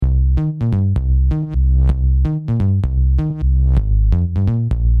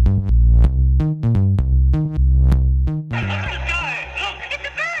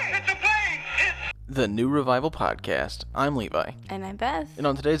Revival Podcast. I'm Levi. And I'm Beth. And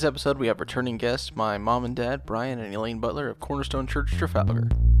on today's episode, we have returning guests, my mom and dad, Brian and Elaine Butler of Cornerstone Church, Trafalgar.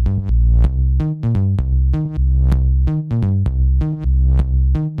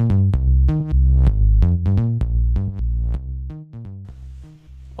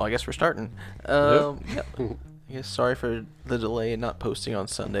 Well, I guess we're starting. Yep. I guess sorry for the delay in not posting on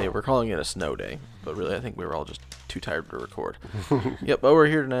Sunday. We're calling it a snow day, but really I think we were all just too tired to record. Yep, but we're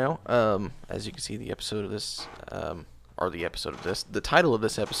here now. As you can see, the title of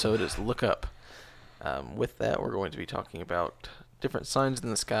this episode is Look Up. With that, we're going to be talking about different signs in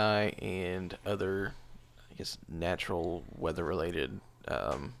the sky and other, I guess, natural weather-related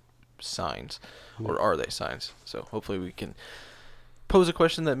signs. Or are they signs? So hopefully we can pose a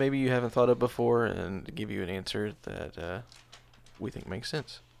question that maybe you haven't thought of before and give you an answer that we think makes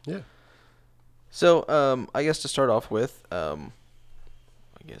sense. Yeah. So, I guess to start off with,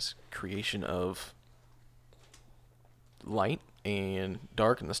 creation of light and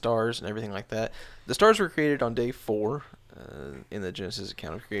dark and the stars and everything like that. The stars were created on day 4 in the Genesis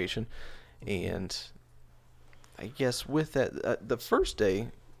account of creation. And I guess with that, the first day,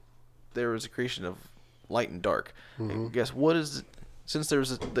 there was a creation of light and dark. Mm-hmm. I guess what is... Since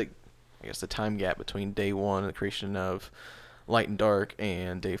there's the time gap between day 1, the creation of light and dark,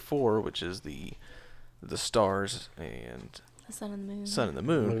 and day 4, which is the stars and the sun and the moon. Sun and the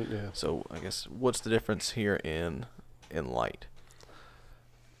moon. Right, yeah. So I guess what's the difference here in light?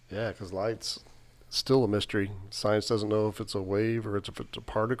 Yeah, because light's still a mystery. Science doesn't know if it's a wave or if it's a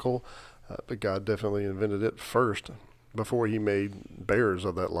particle, but God definitely invented it first before He made bearers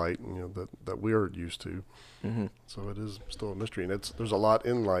of that light, that we are used to. Mm-hmm. So it is still a mystery, and there's a lot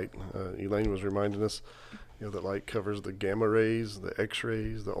in light. Elaine was reminding us, that light covers the gamma rays, the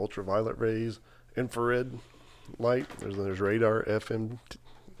X-rays, the ultraviolet rays, infrared light. There's radar, FM,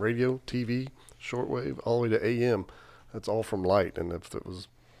 radio, TV, shortwave, all the way to AM. That's all from light, and if it was,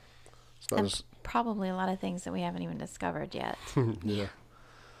 it's not and probably a lot of things that we haven't even discovered yet. Yeah.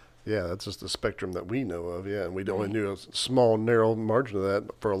 Yeah, that's just the spectrum that we know of, and we only knew a small, narrow margin of that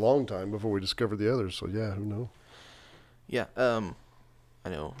for a long time before we discovered the others, so yeah, who knows? Yeah, I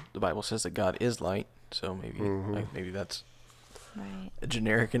know the Bible says that God is light, so maybe that's Right.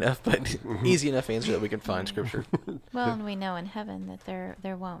 generic enough, but easy enough answer that we can find Scripture. Well, and we know in heaven that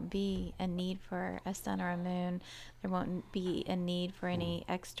there won't be a need for a sun or a moon. There won't be a need for any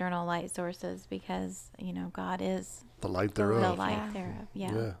external light sources because, God is The light thereof. the light thereof.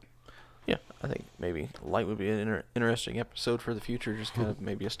 Yeah. Yeah, I think maybe light would be an interesting episode for the future, just kind of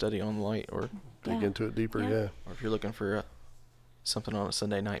maybe a study on light, or Dig into it deeper, yeah. or if you're looking for something on a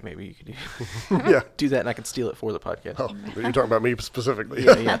Sunday night, maybe you could do that, and I can steal it for the podcast. Oh, you're talking about me specifically.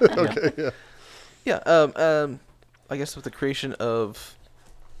 Yeah. Okay, yeah. Yeah, I guess with the creation of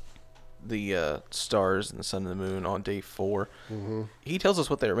the stars and the sun and the moon on day 4, he tells us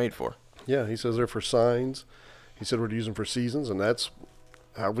what they were made for. Yeah, he says they're for signs. He said we're to use them for seasons, and that's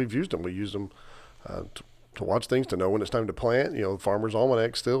how we've used them. We use them to watch things, to know when it's time to plant. Farmer's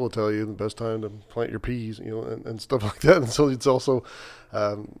Almanac still will tell you the best time to plant your peas, and stuff like that. And so it's also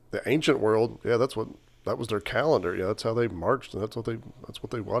the ancient world. Yeah, that was their calendar. Yeah, that's how they marched, and that's what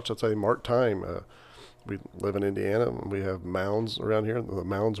they watched. That's how they marked time. We live in Indiana, and we have mounds around here. The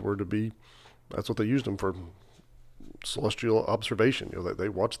mounds were to be. That's what they used them for. Celestial observation. They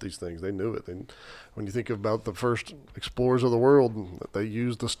watched these things. They knew it. When you think about the first explorers of the world, they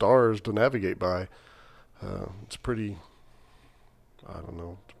used the stars to navigate by. It's pretty, I don't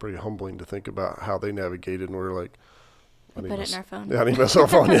know, it's pretty humbling to think about how they navigated, and we're like, We put it in our phone. Yeah, I need my cell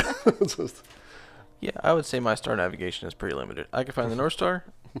phone. Yeah. Yeah, I would say my star navigation is pretty limited. I can find the North Star,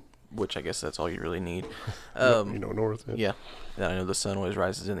 which I guess that's all you really need. North. Yeah. And I know the sun always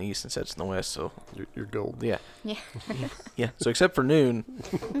rises in the east and sets in the west, so You're gold. yeah. Yeah. Yeah. So except for noon,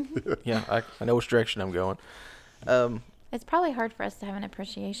 I know which direction I'm going. It's probably hard for us to have an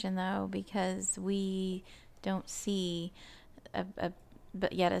appreciation, though, because we don't see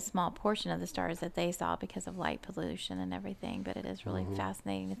but yet a small portion of the stars that they saw because of light pollution and everything. But it is really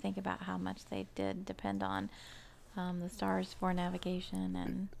fascinating to think about how much they did depend on the stars for navigation.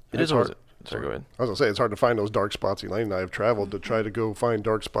 And It is hard. Sorry, go ahead. I was going to say, it's hard to find those dark spots. Elaine and I have traveled to try to go find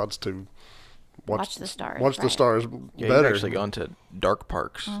dark spots to watch the stars. Watch the stars Yeah, better. you've actually gone to dark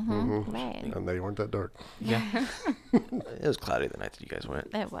parks. Right. And they weren't that dark. Yeah. It was cloudy the night that you guys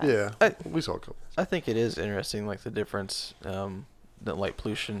went. It was. Yeah, we saw a couple. I think it is interesting, like the difference that light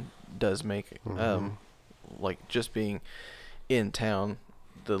pollution does make. Like just being in town,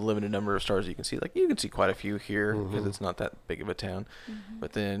 the limited number of stars you can see. Like you can see quite a few here because it's not that big of a town.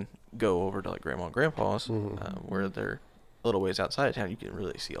 But then go over to like Grandma and Grandpa's where they're a little ways outside of town, you can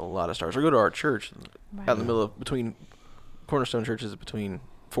really see a lot of stars. Or go to our church, out in the middle of between Cornerstone Church is between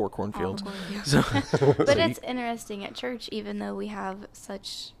 4 cornfields. So, But it's interesting at church, even though we have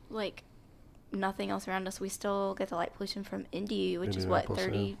such like nothing else around us, we still get the light pollution from Indy, which is what, Indianapolis,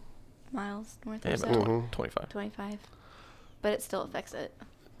 30 miles north yeah, or so? about Mhm. 25. 25. But it still affects it.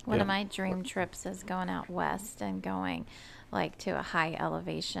 One Yeah. of my dream trips is going out west and going like to a high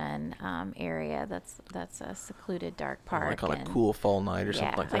elevation area that's a secluded dark park. Like on a and cool fall night or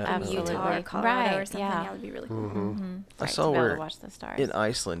something Yeah, like Like that. in Absolutely. Utah or Colorado or Right, something. yeah. That would be really cool. Mm-hmm. I right, saw to be able where to watch the stars. in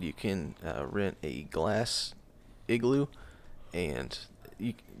Iceland you can rent a glass igloo, and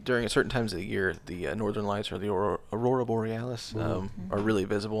during certain times of the year, the northern lights or the aurora borealis are really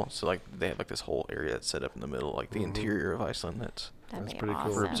visible. So like they have like this whole area that's set up in the middle, like the interior of Iceland. That's That'd That's be pretty cool.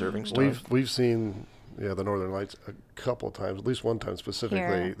 awesome. for observing stars. We've seen the Northern Lights a couple of times, at least one time specifically.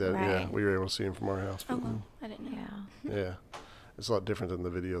 Here, that right. we were able to see them from our house. Oh, But, well, I didn't know. Yeah. yeah, it's a lot different than the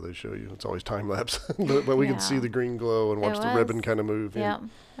video they show you. It's always time lapse, but we can see Yeah. the green glow and watch the ribbon was. kind of move. Yep.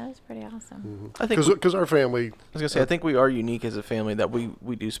 That was pretty awesome. I think Because our family, I was gonna say, I think we are unique as a family that we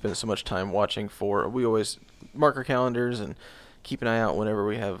do spend so much time watching for. We always mark our calendars and keep an eye out whenever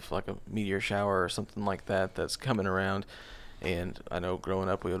we have like a meteor shower or something like that that's coming around. And I know growing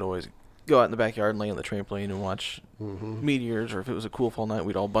up, we would always go out in the backyard and lay on the trampoline and watch meteors. Or if it was a cool fall night,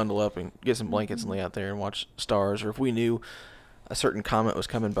 we'd all bundle up and get some blankets and lay out there and watch stars. Or if we knew a certain comet was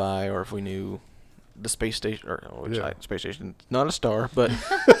coming by, or if we knew the space station, space station, not a star, but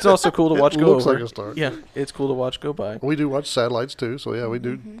it's also cool to watch go Looks over. like a star. Yeah, it's cool to watch go by. we do watch satellites too. So yeah, we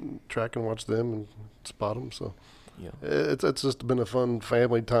do track and watch them and spot them. So Yeah. it's just been a fun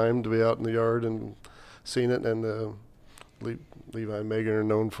family time to be out in the yard and seeing it. And Levi and Megan are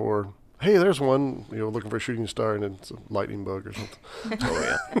known for, hey, there's one, looking for a shooting star, and it's a lightning bug or something. Oh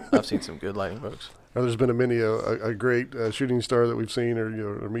yeah, I've seen some good lightning bugs. Or there's been a great shooting star that we've seen,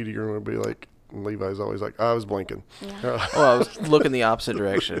 or a meteor, and it'll be like, and Levi's always like, I was blinking. Yeah. Well, I was looking the opposite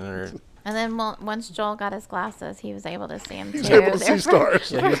direction. Or, And then once Joel got his glasses, he was able to see them too. He's able to They're see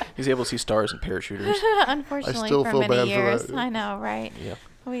stars. yeah, he's able to see stars and parachuters. Unfortunately, still for feel many bad for years. that. I know, right? Yeah.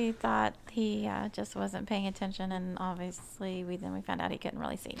 We thought he just wasn't paying attention, and obviously we found out he couldn't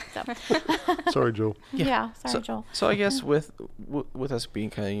really see. So Sorry, Joel. yeah, sorry, So, Joel. so I guess with us being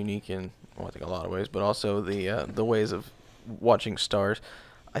kind of unique in, well, I think a lot of ways, but also the ways of watching stars,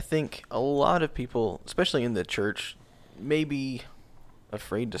 I think a lot of people, especially in the church, may be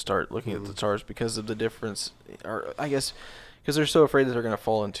afraid to start looking at the stars because of the difference, or I guess because they're so afraid that they're going to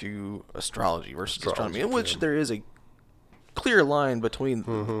fall into astrology versus astronomy, in which there is a clear line between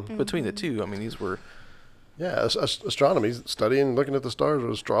the two. I mean, these were Yeah, astronomy, studying, looking at the stars.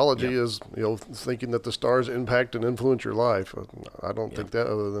 Astrology Yeah. is, thinking that the stars impact and influence your life. I don't think that,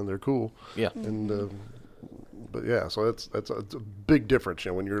 other than they're cool. yeah. And but yeah, so it's a big difference.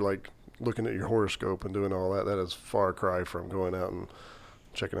 When you're like looking at your horoscope and doing all that, that is far cry from going out and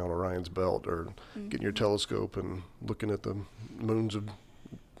checking out Orion's belt or getting your telescope and looking at the moons of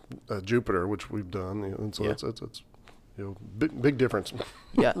Jupiter, which we've done. And so Yeah. it's big difference.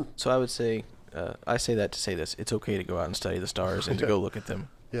 Yeah. So I would say, I say that to say this: it's okay to go out and study the stars and to go look at them.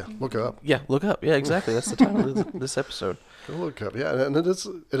 Yeah, look up. Yeah, look up. Yeah, exactly. That's the title of this episode. Go look up, yeah, and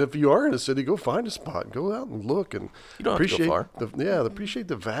if you are in a city, go find a spot, go out and look, and You don't have to go appreciate far. appreciate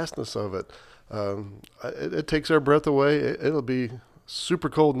the vastness of it. It takes our breath away. It'll be super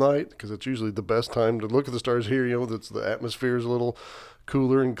cold night because it's usually the best time to look at the stars here. That's the atmosphere is a little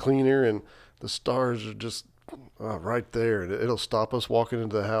cooler and cleaner, and the stars are just right there, and it'll stop us walking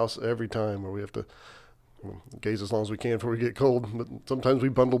into the house every time, where we have to gaze as long as we can before we get cold. But sometimes we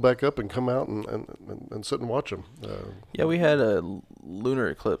bundle back up and come out and sit and watch them. Yeah, we had a lunar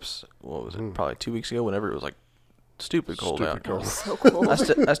eclipse. What was it? Probably 2 weeks ago. Whenever it was like stupid cold Stupid out. cold. So cool. I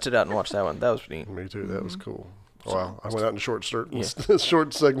stood out and watched that one. That was neat. Me too. That was cool. So- Wow. I went out in short Yeah.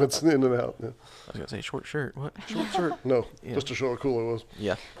 short segments in and out. Yeah. I was gonna say short shirt. What? Short shirt. No, Yeah. just to show how cool it was.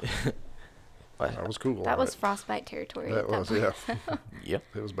 Yeah. That was cool. That all was right. frostbite territory. That at was, point. yeah. Yep.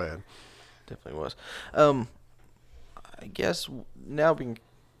 It was bad. Definitely was. I guess now we can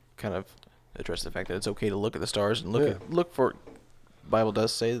kind of address the fact that it's okay to look at the stars and look for. Bible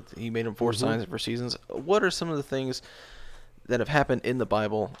does say that He made them for signs and for seasons. What are some of the things that have happened in the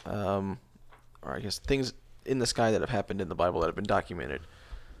Bible, or I guess things in the sky that have happened in the Bible that have been documented?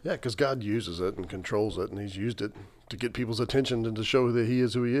 Yeah, because God uses it and controls it, and He's used it to get people's attention and to show that He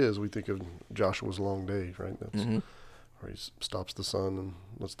is who He is. We think of Joshua's long day, right? That's where He stops the sun and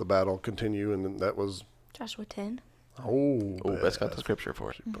lets the battle continue, and then that was Joshua 10. Oh, that's got the scripture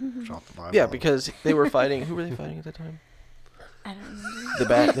for it. Drop the Bible Yeah, on. because they were fighting. Who were they fighting at the time? I don't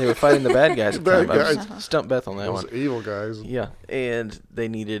remember. They were fighting the bad guys at the Bad time. I guys. was stumped Beth on that Those one. evil guys. Yeah, and they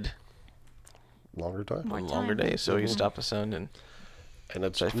needed Longer time. More a longer time. day, so he Mhm. stopped the sun and And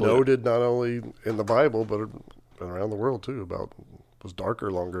it's So I flew- noted not only in the Bible, but around the world too, about was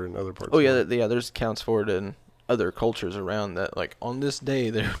darker longer in other parts. oh of yeah, the world. yeah. There's counts for it in other cultures around that. Like on this day,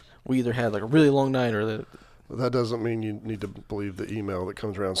 there we either had like a really long night or the That doesn't mean you need to believe the email that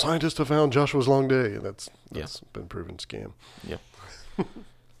comes around. Scientists have found Joshua's long day. That's been proven scam. Yeah.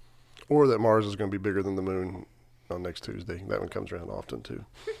 Or that Mars is going to be bigger than the moon on next Tuesday. That one comes around often too.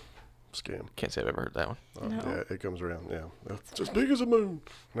 Scam. can't say I've ever heard that one. No. Yeah, it comes around. Yeah, it's as big as a moon.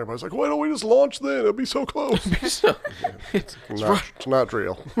 And everybody's like, "Why don't we just launch then? It'll be so close." So, It's not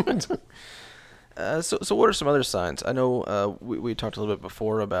real. so what are some other signs? I know we talked a little bit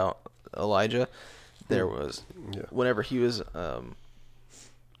before about Elijah. There was Yeah, whenever he was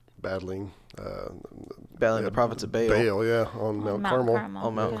battling. battling the prophets of Baal. Baal, yeah, on Mount Carmel.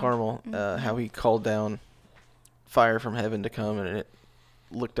 On Mount Okay. Carmel, how he called down fire from heaven to come, and it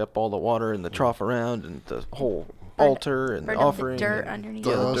licked up all the water in the trough around, and the whole altar and the Burned up offering. the dirt and, underneath.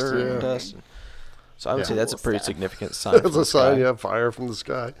 Yeah, the Dust, dirt yeah. and dust. So I would Yeah. say that's a Cool pretty stuff. significant sign. That's from the a sign. sky. Yeah, fire from the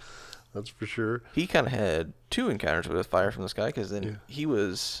sky. That's for sure. He kind of had two encounters with fire from the sky, because then Yeah. he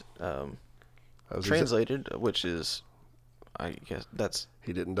was As he said, translated, which is, I guess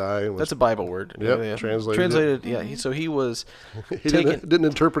he didn't die. And was, that's a Bible word. Yep, translated it. Translated, yeah. So he was he taken. didn't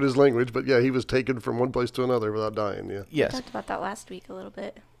interpret his language, but yeah, he was taken from one place to another without dying. Yeah. We Yes. talked about that last week a little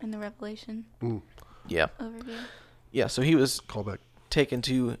bit in the Revelation Yeah. overview. Yeah. So he was Call back. taken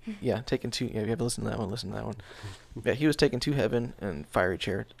to. Yeah. Yeah. You have to listen to that one. Listen to that one. Yeah. He was taken to heaven in fiery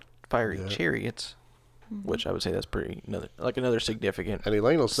Yeah. chariots, which I would say that's pretty another significant. And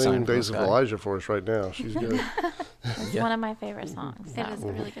Elaine will Sign sing from the Days of sky. Elijah for us right now. She's good. It's Yeah. one of my favorite songs. It is a so.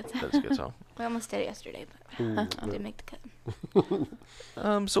 really good song. That's a good song. We almost did it yesterday, but Ooh, didn't make the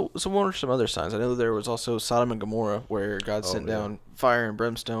cut. So what are some other signs? I know there was also Sodom and Gomorrah, where God sent yeah. down fire and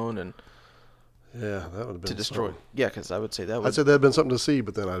brimstone and Yeah, that would have been to destroy. something. Yeah, because I would say that I'd was say that'd been something to see,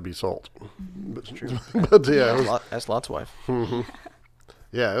 but then I'd be salt. But, but yeah, it was, That's Lot's wife.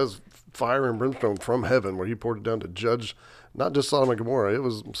 yeah, it was fire and brimstone from heaven, where he poured it down to judge not just Sodom and Gomorrah. It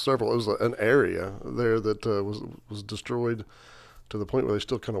was several. It was an area there that was destroyed to the point where they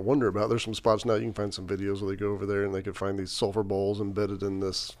still kind of wonder about. There's some spots now you can find some videos where they go over there and they could find these sulfur bowls embedded in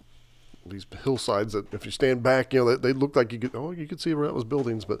these hillsides that if you stand back, you know, they look like you could see where that was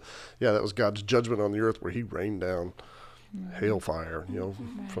buildings, but yeah, that was God's judgment on the earth where he rained down hailfire, you know,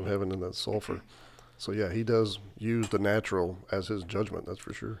 from heaven and that sulfur. So yeah, he does use the natural as his judgment. That's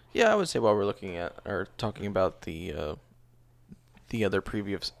for sure. Yeah, I would say while we're looking at or talking about the other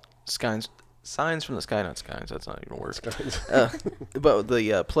previous signs from the sky, not skies. That's not even a word. But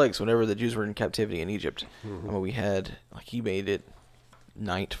the plagues, whenever the Jews were in captivity in Egypt, I mean, we had he made it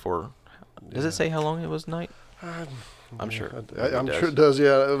night for. Does it say how long it was night? I'm sure. I'm sure it does.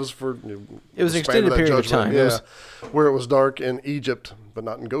 Yeah, it was for. It was the an span extended that period of judgment, time. It Yeah, was- where it was dark in Egypt, but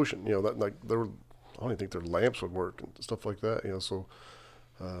not in Goshen. You know that there were. I don't even think their lamps would work and stuff like that. You know, so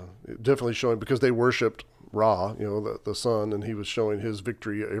it definitely showing because they worshipped Ra, you know, the sun, and he was showing his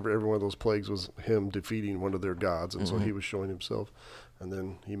victory. Every one of those plagues was him defeating one of their gods, and so he was showing himself. And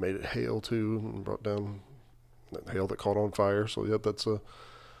then he made it hail too, and brought down that hail that caught on fire. So yep, that's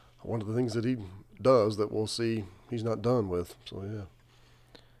one of the things that he does that we'll see he's not done with. So yeah.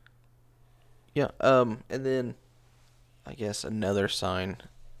 Yeah. And then, I guess another sign.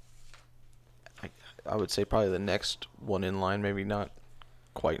 I would say probably the next one in line, maybe not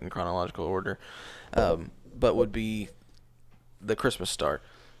quite in chronological order, but would be the Christmas star.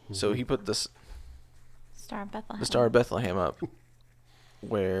 So he put the Star of Bethlehem. Star of Bethlehem up,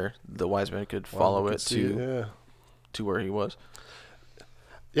 where the wise men could follow Well, it we could see to to where he was.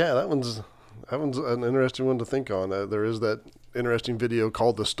 Yeah, that one's an interesting one to think on. There is that interesting video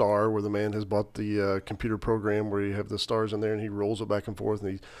called The Star, where the man has bought the computer program where you have the stars in there, and he rolls it back and forth,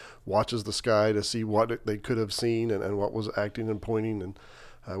 and he watches the sky to see what they could have seen and what was acting and pointing. And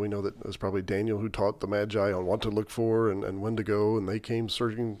we know that it was probably Daniel who taught the Magi on what to look for and when to go, and they came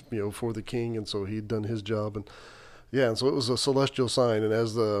searching, you know, for the king, and so he'd done his job. And yeah, and so it was a celestial sign. And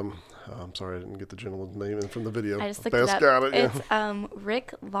as the I'm sorry, I didn't get the gentleman's name in from the video. I just looked Beth it up. got it. Yeah. It's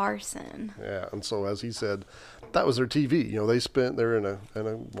Rick Larson. Yeah, and so as he said, that was their TV. You know, they're in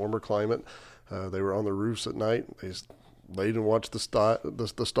a warmer climate. They were on the roofs at night. They laid and watched the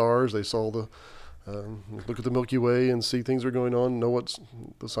stars. They saw look at the Milky Way and see things are going on. Know what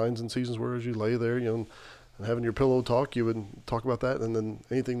the signs and seasons were as you lay there. You know, and having your pillow talk, you would talk about that, and then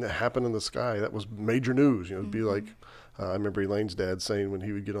anything that happened in the sky that was major news. You know, it'd be like I remember Elaine's dad saying when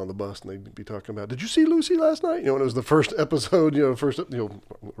he would get on the bus and they'd be talking about, "Did you see Lucy last night?" When it was the first episode,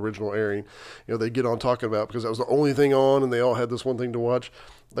 original airing, they'd get on talking about, because that was the only thing on and they all had this one thing to watch.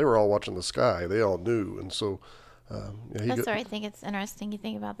 They were all watching the sky. They all knew. And so, That's where I think it's interesting. You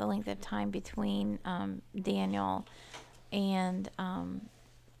think about the length of time between Daniel and,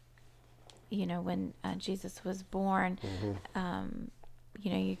 when Jesus was born.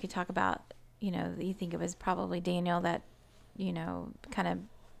 You could talk about, you think it was probably Daniel that, kind of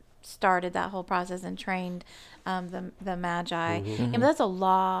started that whole process and trained the Magi. And that's a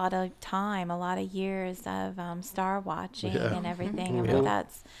lot of time, a lot of years of star watching and everything. I mean,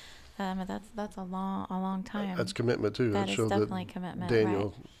 that's a long time. That's commitment too. That it is showed definitely that commitment. Daniel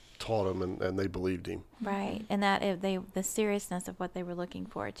right. taught him, and they believed him. Right, and that if the seriousness of what they were looking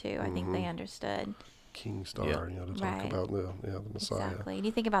for too, I think they understood. King Star, to talk Right. about the Messiah. Exactly. And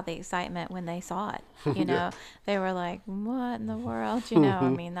you think about the excitement when they saw it. They were like, "What in the world?" I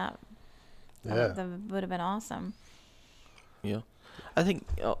mean, that would have been awesome. Yeah, I think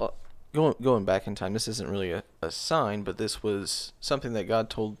going back in time, this isn't really a sign, but this was something that God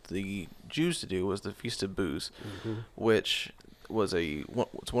told the Jews to do, was the Feast of Booths, which was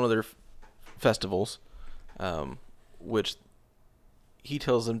it's one of their festivals, which he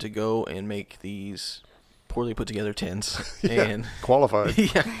tells them to go and make these poorly put together tents. And qualified.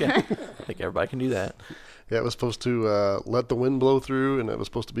 yeah, I think everybody can do that. Yeah, it was supposed to let the wind blow through, and it was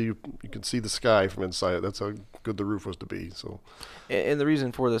supposed to be, you could see the sky from inside it. That's how good the roof was to be. So, And the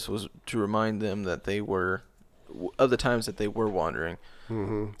reason for this was to remind them that they were, of the times that they were wandering.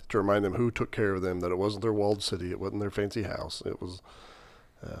 to remind them who took care of them, that it wasn't their walled city, it wasn't their fancy house, it was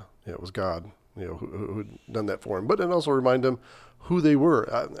God, who had done that for them. But it also remind them who they were.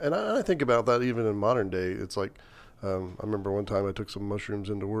 And I think about that even in modern day. It's like, I remember one time I took some mushrooms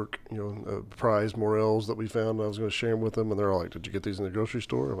into work, prized morels that we found, and I was going to share them with them, and they're all like, "Did you get these in the grocery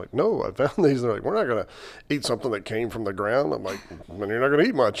store?" I'm like, "No, I found these." And they're like, "We're not going to eat something that came from the ground." I'm like, "Well, you're not going to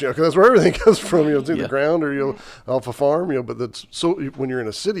eat much, because that's where everything comes from. It's either the ground or off a farm, But that's so, when you're in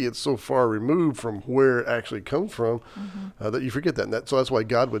a city, it's so far removed from where it actually comes from that you forget that. So that's why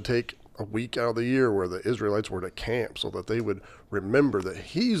God would take a week out of the year where the Israelites were to camp, so that they would remember that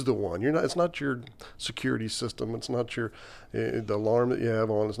He's the one. It's not your security system. It's not your the alarm that you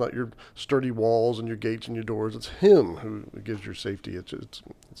have on. It's not your sturdy walls and your gates and your doors. It's Him who gives your safety. It's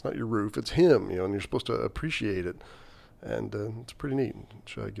not your roof. It's Him. And you're supposed to appreciate it. And it's pretty neat.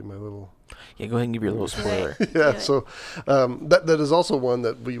 Should I give my little? Yeah, go ahead and give your little spoiler. Yeah. So that is also one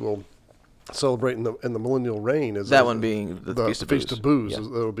that we will celebrate in the millennial reign. Is that one being the Feast of Booths. Yeah.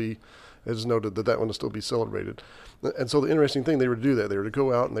 That'll be. It is noted that one will still be celebrated. And so the interesting thing, they were to do that. They were to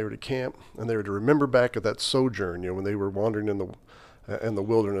go out and they were to camp, and they were to remember back at that sojourn, when they were wandering in the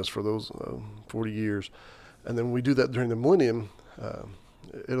wilderness for those 40 years. And then when we do that during the millennium,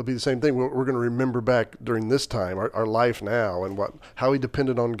 it'll be the same thing. We're going to remember back during this time, our life now, and how we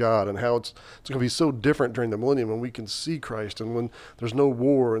depended on God, and how it's going to be so different during the millennium when we can see Christ, and when there's no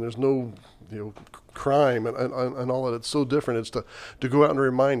war and there's no crime and all that. It's so different. It's to go out and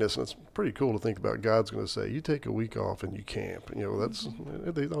remind us, and it's pretty cool to think about. God's going to say, "You take a week off and you camp." That's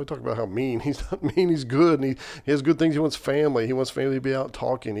they always talk about how mean. He's not mean. He's good, and he has good things. He wants family. He wants family to be out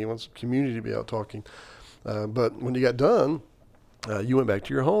talking. He wants community to be out talking. But when you got done, you went back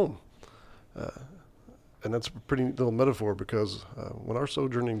to your home. And that's a pretty neat little metaphor, because when our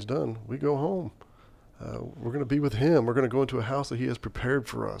sojourning's done, we go home. We're going to be with Him. We're going to go into a house that He has prepared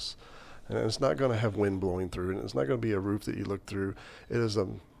for us. And it's not going to have wind blowing through, and it's not going to be a roof that you look through. It is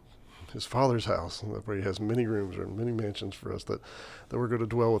His Father's house, where He has many rooms or many mansions for us that we're going to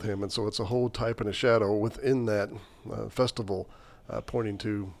dwell with Him. And so it's a whole type and a shadow within that festival, pointing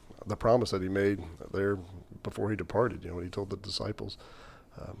to the promise that He made there before He departed. When He told the disciples,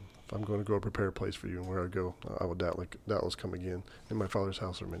 "If I'm going to go prepare a place for you, and where I go, I will doubtless come again. In my Father's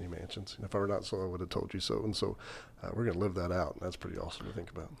house are many mansions. And if I were not so, I would have told you so." And so we're going to live that out. And that's pretty awesome to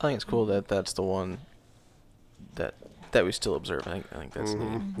think about. I think it's cool that that's the one that we still observe. I think that's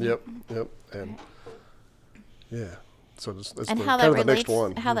neat. Yep. And yeah. So that's And the, how kind that of the next relates,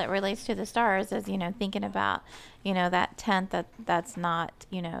 one. how that relates to the stars is, thinking about, that tent that's not,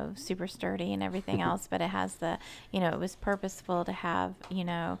 super sturdy and everything else, but it has the, it was purposeful to have,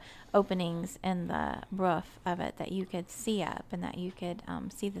 openings in the roof of it that you could see up, and that you could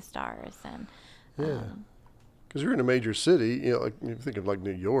see the stars. And Yeah. Because you're in a major city, like you think of like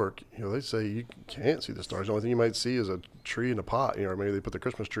New York, they say you can't see the stars. The only thing you might see is a tree in a pot, or maybe they put the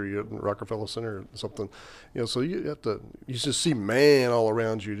Christmas tree in Rockefeller Center or something. So you just see man all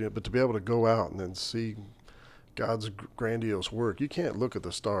around you, but to be able to go out and then see God's grandiose work, you can't look at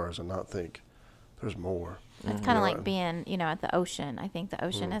the stars and not think, there's more. It's kind of Yeah. like being, at the ocean. I think the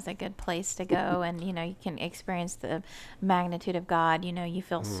ocean is a good place to go, and you can experience the magnitude of God. You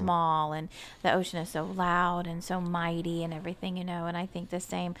feel small, and the ocean is so loud and so mighty and everything. And I think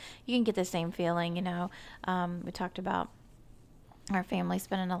you can get the same feeling. We talked about our family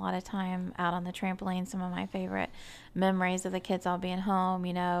spending a lot of time out on the trampoline. Some of my favorite memories of the kids all being home,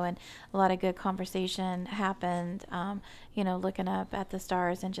 and a lot of good conversation happened, looking up at the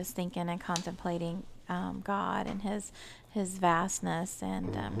stars and just thinking and contemplating God and his vastness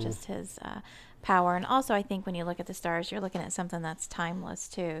and just his power. And also, I think when you look at the stars, you're looking at something that's timeless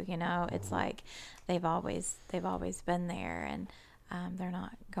too. It's like they've always been there, and they're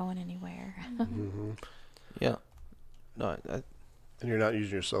not going anywhere. Yeah. No, And you're not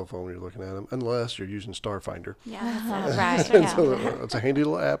using your cell phone when you're looking at them, unless you're using Starfinder. Yeah, that's it. Right. And Yeah. so it's a handy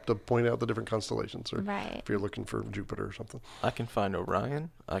little app to point out the different constellations, or Right. if you're looking for Jupiter or something. I can find Orion.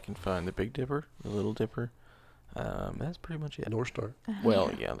 I can find the Big Dipper, the Little Dipper. That's pretty much it. North Star.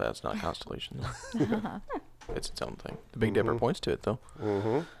 Well, yeah, that's not constellation though. It's its own thing. The Big Dipper points to it though.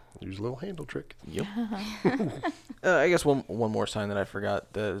 Use a little handle trick. Yep. I guess one more sign that I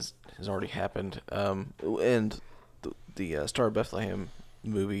forgot that has already happened, and the Star of Bethlehem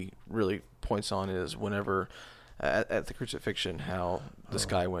movie really points on is whenever at the crucifixion how the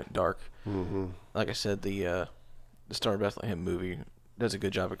sky went dark. Like I said, the Star of Bethlehem movie does a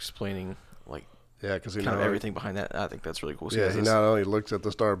good job explaining like Yeah, because he kind of everything behind that. I think that's really cool. Yeah, he not only looks at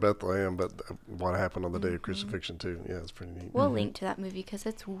the Star of Bethlehem, but what happened on the day of crucifixion too. Yeah, it's pretty neat. We'll link to that movie because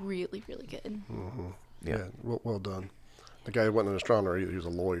it's really, really good. Yeah. Well done. The guy wasn't an astronomer; he was a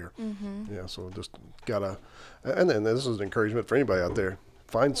lawyer. Yeah, so just gotta, and then this is an encouragement for anybody out there.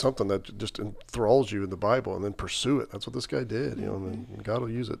 Find something that just enthralls you in the Bible, and then pursue it. That's what this guy did, and then God will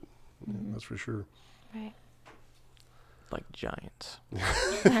use it. Yeah, that's for sure. Right. Like giants.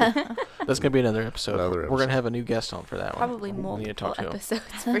 That's gonna be another episode. Another We're episode. gonna have a new guest on for that Probably one. We need to multiple talk to him.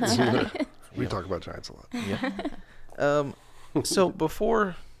 episodes for giants. We talk about giants a lot. Yeah. So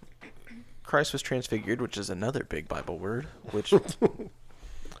before Christ was transfigured, which is another big Bible word, which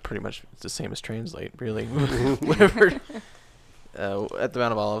pretty much it's the same as translate, really. Whenever at the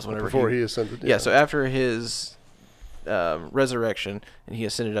Mount of Olives, whenever Before he ascended. yeah. So after his resurrection and he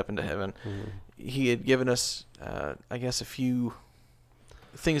ascended up into heaven, he had given us, I guess, a few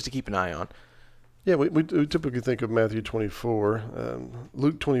things to keep an eye on. Yeah, we typically think of Matthew 24.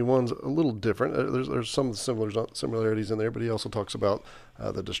 Luke 21's a little different. There's some similarities in there, but he also talks about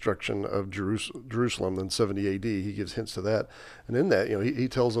the destruction of Jerusalem in 70 AD. He gives hints to that. And in that, he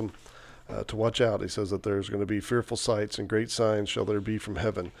tells them to watch out. He says that there's going to be fearful sights and great signs shall there be from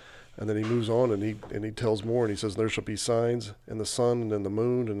heaven. And then he moves on and he tells more, and he says, there shall be signs in the sun and in the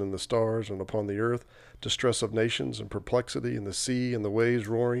moon and in the stars and upon the earth, distress of nations and perplexity in the sea and the waves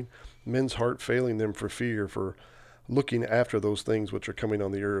roaring, men's heart failing them for fear, for looking after those things which are coming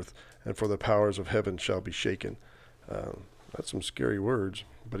on the earth, and for the powers of heaven shall be shaken. That's some scary words.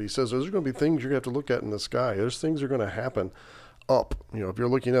 But he says there's going to be things you're going to have to look at in the sky. There's things that are going to happen up. If you're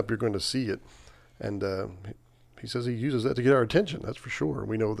looking up, you're going to see it. And he says he uses that to get our attention, that's for sure.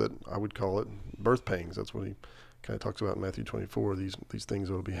 We know that I would call it birth pangs. That's what he kind of talks about in Matthew 24, these things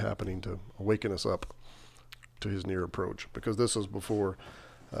that will be happening to awaken us up to his near approach. Because this is before,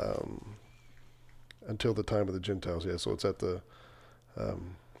 until the time of the Gentiles. Yeah, so it's at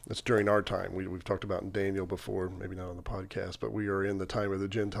it's during our time. We've talked about in Daniel before, maybe not on the podcast, but we are in the time of the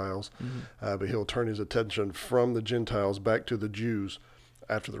Gentiles. But he'll turn his attention from the Gentiles back to the Jews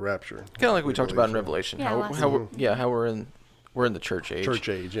after the rapture. Kind of like we talked about in Revelation. Yeah, How we're in the church age. Church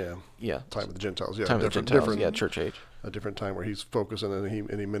age, yeah. Yeah. Time of the Gentiles, yeah. Time of the Gentiles. Yeah, church age. A different time where he's focusing and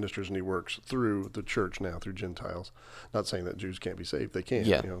he ministers and he works through the church now, through Gentiles. Not saying that Jews can't be saved. They can.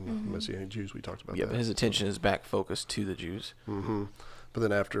 Yeah. Messianic Jews, we talked about Yeah, that. but his attention is back focused to the Jews. But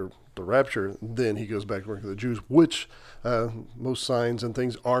then after the rapture, then he goes back to working with the Jews, which most signs and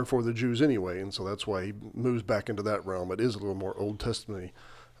things are for the Jews anyway. And so that's why he moves back into that realm. It is a little more Old Testament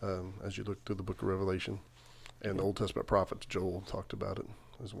as you look through the book of Revelation. And the Old Testament prophets, Joel talked about it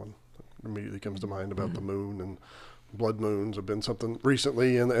as one that immediately comes to mind about the moon, and blood moons have been something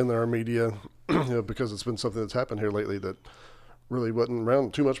recently in our media because it's been something that's happened here lately that really wasn't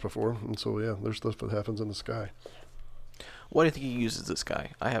around too much before. And so, yeah, there's stuff that happens in the sky. Why do you think he uses this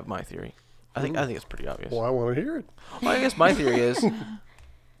guy? I have my theory. I think it's pretty obvious. Well, I want to hear it. Well, I guess my theory is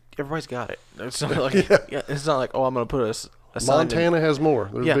everybody's got it. It's not like it's not like I'm going to put a sign. Montana has more.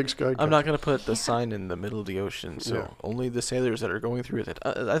 There's big sky. I'm not going to put the sign in the middle of the ocean, so Yeah. only the sailors that are going through it.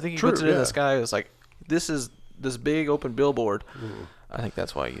 I think he True, puts it in yeah. the sky as like this is this big open billboard. I think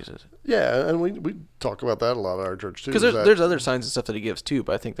that's why he uses it. Yeah, and we talk about that a lot at our church too. Because there's other signs and stuff that he gives too,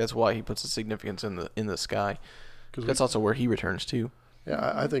 but I think that's why he puts the significance in the sky. Because that's also where he returns to.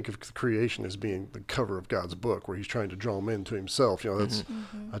 Yeah, I think of creation as being the cover of God's book, where he's trying to draw men to himself. You know, that's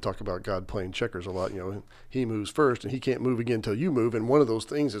I talk about God playing checkers a lot. You know, he moves first, and he can't move again until you move. And one of those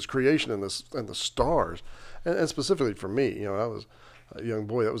things is creation and the stars. And specifically for me, you know, I was a young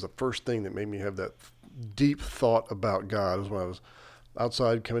boy. That was the first thing that made me have that deep thought about God. Was when I was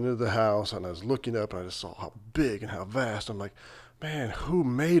outside coming into the house, and I was looking up, and I just saw how big and how vast. I'm like, man, who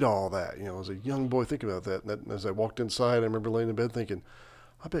made all that? You know, as a young boy thinking about that. And as I walked inside, I remember laying in bed thinking,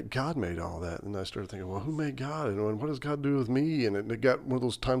 I bet God made all that. And I started thinking, well, who made God? And what does God do with me? And it got one of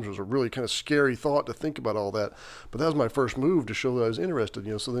those times where it was a really kind of scary thought to think about all that. But that was my first move to show that I was interested,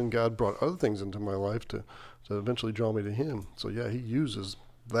 you know. So then God brought other things into my life to eventually draw me to him. So yeah, he uses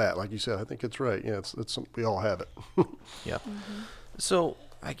that. Like you said, I think it's right. Yeah, it's something, we all have it. Yeah. So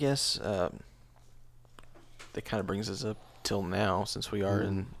I guess that kind of brings us up till now, since we are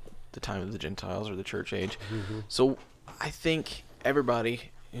in the time of the Gentiles or the church age. So I think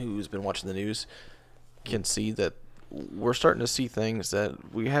everybody who's been watching the news can see that we're starting to see things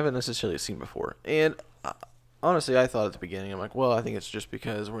that we haven't necessarily seen before. And honestly, I thought at the beginning, I'm like, well, I think it's just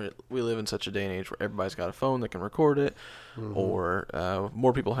because we live in such a day and age where everybody's got a phone that can record it, or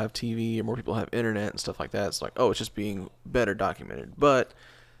more people have TV, or more people have internet and stuff like that. It's like, oh, it's just being better documented. But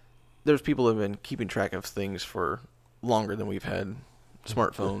there's people who have been keeping track of things for longer than we've had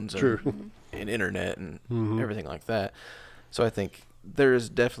smartphones and internet and everything like that. So I think there is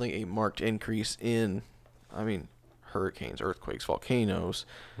definitely a marked increase in, hurricanes, earthquakes, volcanoes,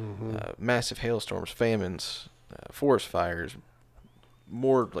 massive hailstorms, famines, forest fires,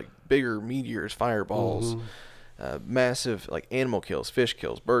 more like bigger meteors, fireballs, massive like animal kills, fish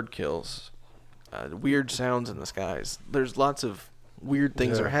kills, bird kills, weird sounds in the skies. There's lots of weird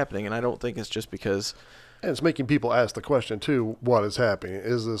things that are happening, and I don't think it's just because... And it's making people ask the question, too, what is happening?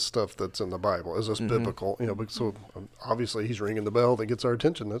 Is this stuff that's in the Bible? Is this biblical? You know, so obviously he's ringing the bell that gets our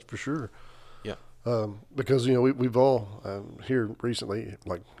attention, that's for sure. Yeah. Because, you know, we've all, here recently,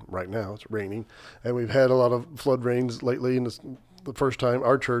 like right now, it's raining, and we've had a lot of flood rains lately, and it's the first time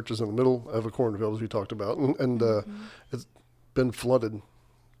our church is in the middle of a cornfield, as we talked about, and it's been flooded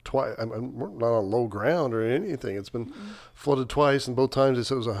twice. We're not on low ground or anything. It's been flooded twice, and both times they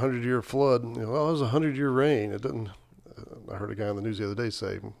said it was a 100-year flood. You know, well, it was a 100-year rain. It didn't. I heard a guy on the news the other day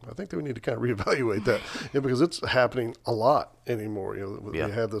say, I think that we need to kind of reevaluate that, because it's happening a lot anymore. You know, we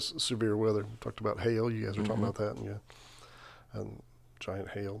have this severe weather. We talked about hail. You guys were talking about that, and giant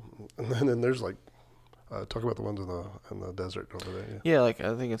hail, and then there's like talk about the ones in the desert over there. Yeah, like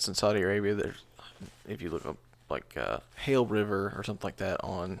I think it's in Saudi Arabia. There's, if you look up like Hail River or something like that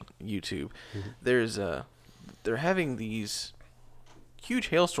on YouTube, there's they're having these huge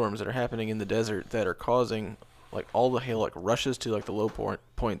hailstorms that are happening in the desert that are causing like all the hail like rushes to like the low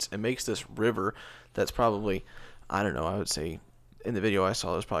points and makes this river that's probably, I don't know, I would say in the video I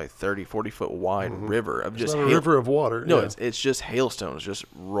saw, it was probably 40 foot wide river of It's just not a river of water. No, it's just hailstones just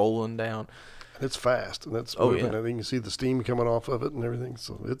rolling down. And it's fast, and it's moving, and you can see the steam coming off of it and everything.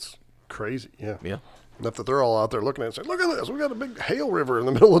 So it's crazy. Yeah. Enough that they're all out there looking at it and saying, look at this, we got a big hail river in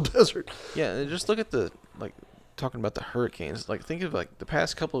the middle of the desert. Yeah, and just look at the, like, talking about the hurricanes. Like, think of, like, the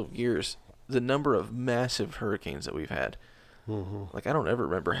past couple of years, the number of massive hurricanes that we've had. Like, I don't ever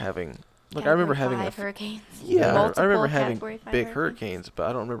remember having, like, I remember having... 5 hurricanes. Yeah, I remember having big hurricanes. hurricanes, but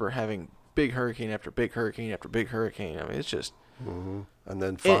I don't remember having big hurricane after big hurricane after big hurricane. I mean, it's just... And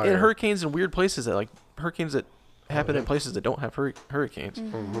then fire. And hurricanes in weird places that, like, hurricanes that happen in places that don't have hurricanes.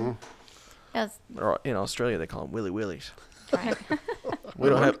 Yes. Or in Australia, they call them willy willies. Right. We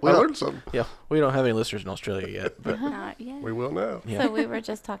don't have. I learned something. Yeah, we don't have any listeners in Australia yet, but Not yet. We will now. yeah. So we were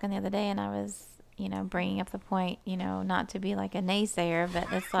just talking the other day, and I was, bringing up the point, not to be like a naysayer, but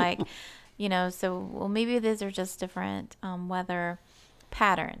it's like, so maybe these are just different weather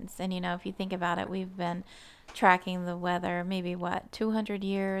patterns. And, if you think about it, we've been tracking the weather maybe 200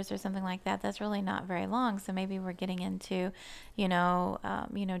 years or something like that. That's really not very long. So maybe we're getting into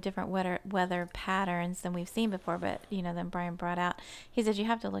different weather patterns than we've seen before. But then Brian brought out, he said you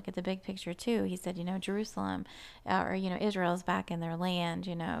have to look at the big picture too. He said Jerusalem or Israel's back in their land.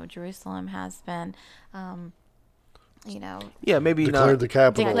 Jerusalem has been Yeah, maybe Declared not. the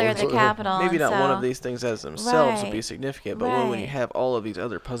capital. declare the capital. Maybe and not one so- of these things as themselves would be Right, significant, but when you right. have all of these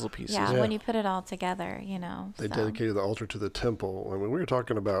other puzzle pieces. Yeah, Yeah. when you put it all together, They so. dedicated the altar to the temple. I mean, we were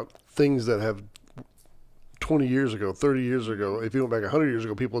talking about things that have 20 years ago, 30 years ago. If you went back 100 years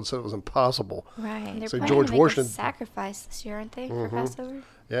ago, people had said it was impossible. Right. They're Say planning George to make Washington- a sacrifice this year, aren't they, for Passover?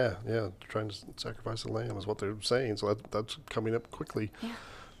 Yeah, trying to sacrifice the lamb is what they're saying. So that's coming up quickly. Yeah.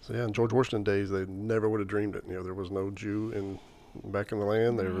 So yeah, in George Washington days, they never would have dreamed it. There was no Jew back in the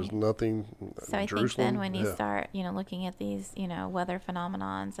land. There was Right. nothing. So I think Jerusalem, then when you yeah. start, looking at these, weather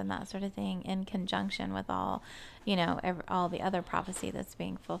phenomenons and that sort of thing in conjunction with all, all the other prophecy that's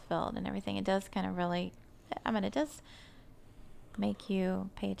being fulfilled and everything, it does kind of really, it does make you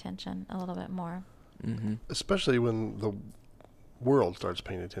pay attention a little bit more. Mm-hmm. Especially when the world starts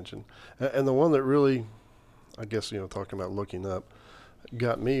paying attention. And the one that really, I guess, talking about looking up,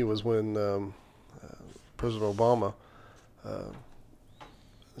 got me was when President Obama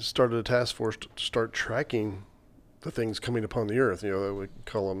started a task force to start tracking the things coming upon the earth. We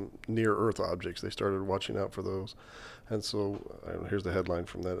call them near Earth objects. They started watching out for those. And so here's the headline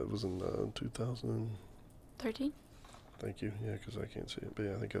from that. It was in 13? Thank you. Yeah, because I can't see it. But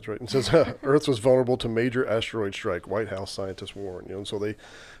yeah, I think that's right. It says Earth was vulnerable to major asteroid strike. White House scientists warn. And so they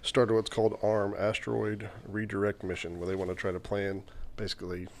started what's called ARM, Asteroid Redirect Mission, where they want to try to plan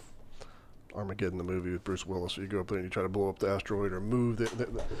basically Armageddon, the movie with Bruce Willis. So you go up there and you try to blow up the asteroid or move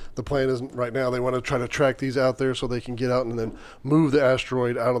the plan isn't right now. They want to try to track these out there so they can get out and then move the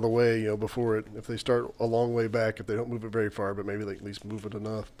asteroid out of the way, before it, if they start a long way back, if they don't move it very far, but maybe they at least move it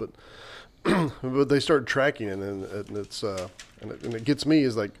enough. But but they start tracking it, and it's and it gets me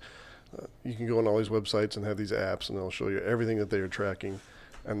is like you can go on all these websites and have these apps, and they'll show you everything that they are tracking,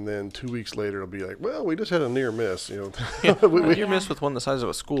 and then 2 weeks later it'll be like, well, we just had a near miss, Yeah. We- You missed with one the size of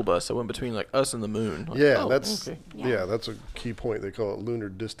a school bus that went between like us and the moon. Like, Yeah, oh, that's okay. yeah, that's a key point. They call it lunar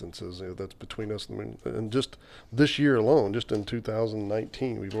distances. That's between us and the moon. And just this year alone, just in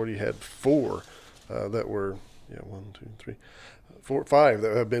 2019, we've already had 4 that were 5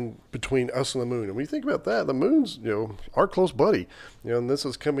 that have been between us and the moon. And when you think about that, the moon's our close buddy. And this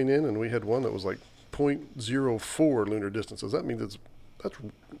is coming in, and we had one that was like 0.04 lunar distances. That means that's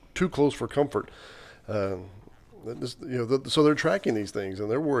too close for comfort. So they're tracking these things and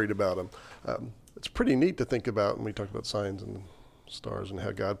they're worried about them. It's pretty neat to think about when we talk about signs and stars and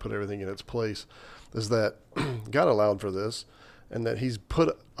how God put everything in its place, is that God allowed for this, and that he's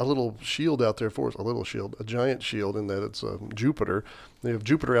put a little shield out there for us, a giant shield, in that it's Jupiter. They have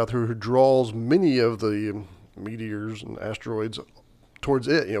Jupiter out there who draws many of the meteors and asteroids towards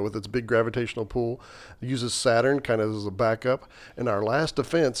it, with its big gravitational pull. It uses Saturn kind of as a backup. And our last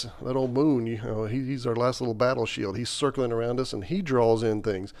defense, that old moon, he's our last little battle shield. He's circling around us, and he draws in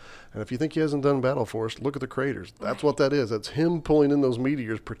things. And if you think he hasn't done battle for us, look at the craters. That's what that is. That's him pulling in those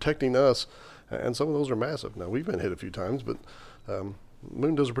meteors, protecting us. And some of those are massive. Now, we've been hit a few times, but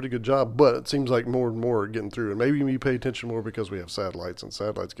moon does a pretty good job. But it seems like more and more are getting through. And maybe we pay attention more because we have satellites, and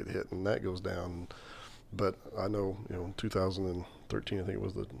satellites get hit, and that goes down. But I know, in 2013, I think it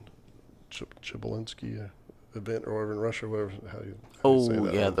was the Chelyabinsk event or whatever in Russia, whatever. How you say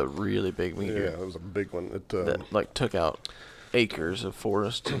that? Yeah, the really big meteor. Yeah, it was a big one. It that took out acres of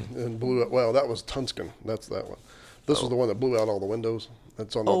forest. and blew up. Well, that was Tunskin. That's that one. This was the one that blew out all the windows.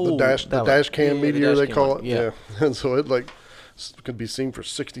 That's on the Oh, dash that one. dash cam Yeah, the meteor, dash they cam call one. it. Yeah. And so it could be seen for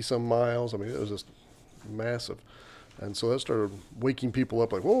 60 some miles. I mean, it was just massive. And so that started waking people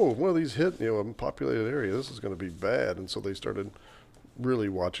up, like, whoa, one of these hit, a populated area. This is going to be bad. And so they started really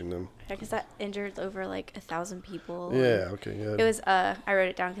watching them. Yeah, because that injured over 1,000 people. Yeah, okay, yeah. It was, I wrote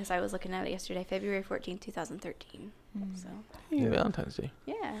it down because I was looking at it yesterday, February 14th, 2013. So, Hey, Valentine's Day.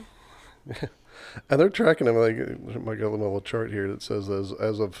 yeah. And they're tracking them. I got a little chart here that says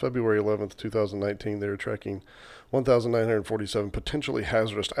as of February 11th, 2019, they're tracking 1,947 potentially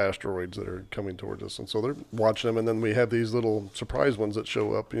hazardous asteroids that are coming towards us. And so they're watching them. And then we have these little surprise ones that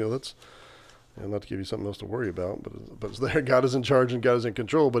show up. That's not to give you something else to worry about, but it's there. God is in charge and God is in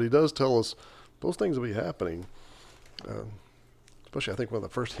control. But he does tell us those things will be happening. Especially, I think one of the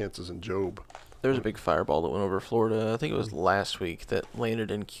first hints is in Job. There was a big fireball that went over Florida. I think it was last week that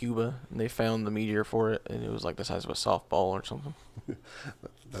landed in Cuba, and they found the meteor for it, and it was like the size of a softball or something.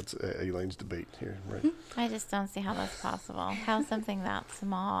 That's Elaine's debate here, right? I just don't see how that's possible. How something that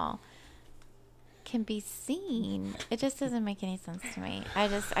small can be seen. It just doesn't make any sense to me. I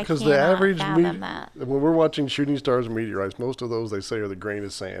Because cannot the average fathom that. when we're watching shooting stars and meteorites, most of those they say are the grain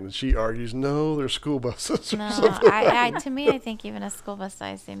of sand, and she argues, no, they're school buses. No, to me, I think even a school bus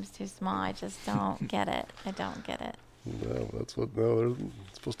size seems too small. I just don't get it. I don't get it. No, they're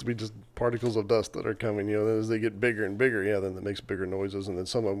supposed to be just particles of dust that are coming. As they get bigger and bigger, then it makes bigger noises, and then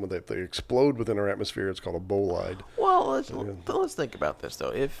some of them, if they explode within our atmosphere, it's called a bolide. Well, let's think about this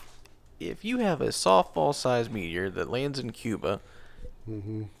though. If you have a softball-sized meteor that lands in Cuba,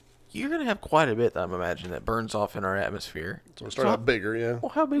 you're gonna have quite a bit, I'm imagining, that burns off in our atmosphere. So it started out bigger, yeah. Well,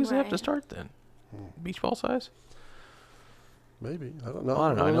 how big does it have to Right. start then? Beach ball size? Maybe. I don't know. Well,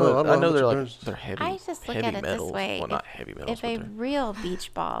 I don't know. I know they're heavy. I just look heavy at it metals. this way. Well, not heavy metals. If a real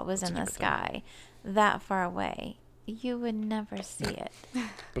beach ball was in the sky that far away, you would never see it.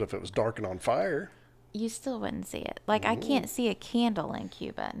 But if it was dark and on fire. You still wouldn't see it. Like, I can't see a candle in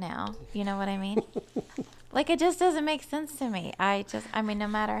Cuba now. You know what I mean? Like, it just doesn't make sense to me. I mean, no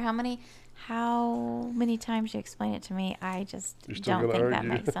matter how many times you explain it to me, I just don't think that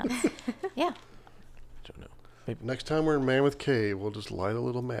makes sense. Yeah. I don't know. Maybe. Next time we're in Mammoth Cave, we'll just light a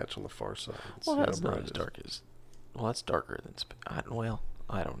little match on the far side. Well, that's not as dark as. Well, that's darker than.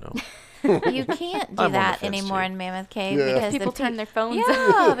 I don't know. You can't do that anymore in Mammoth Cave because people turn their phones on.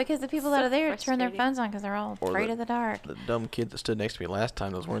 Yeah, because the people So that are there turn their frustrating. phones on because they're all afraid of the dark. The dumb kid that stood next to me last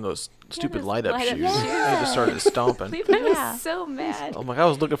time that was wearing those stupid those light-up light-up shoes. shoes. He just started stomping. Levi Yeah. was so mad. Oh my God, I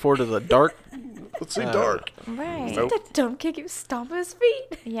was looking forward to the dark. Let's see dark. Right. Nope. That dumb kid kept stomping his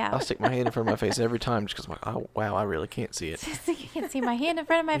feet. Yeah. I'll stick my hand in front of my face every time just because I'm like, oh, wow, I really can't see it. You can't see my hand in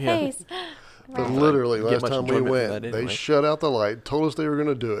front of my Yeah. face. But Right. literally, Get last much time we enjoyment from went, that they anyway. shut out the light, told us they were going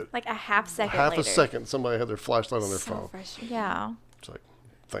to do it. Like a half second Half later. a second, somebody had their flashlight on their So phone. frustrating. Yeah. It's like,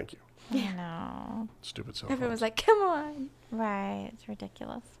 thank you. I know. Stupid cell Everyone was phones. like, come on. Right. It's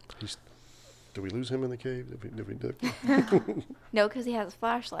ridiculous. Did we lose him in the cave? Did we No, because he has a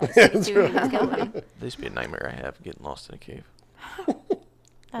flashlight, so you can see where he was going. That used to be a nightmare I have, getting lost in a cave. That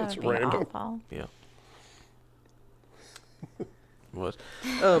That's would be random. awful. Yeah. Was.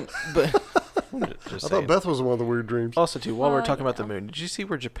 But I'm just I saying. thought Beth was the one with the weird dreams. Also, too, while we're Oh, talking about yeah. the moon, did you see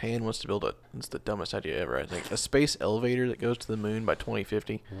where Japan wants to build it's the dumbest idea ever, I think, a space elevator that goes to the moon by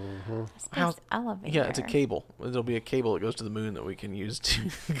 2050? Space How- elevator. Yeah, it's a cable. It'll be a cable that goes to the moon that we can use to.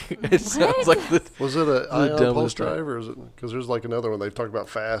 It sounds like the. Was it a ion dumbest pulse thing. drive, or is it? Because there's like another one. They've talked about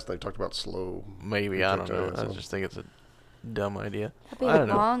fast. They've talked about slow. Maybe, I don't know. I projectile, just think it's a dumb idea. That'd be I a don't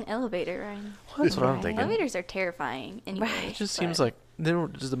know. long elevator, Ryan. That's what I'm Right. thinking. Elevators are terrifying anyway. Right. It just but- seems like.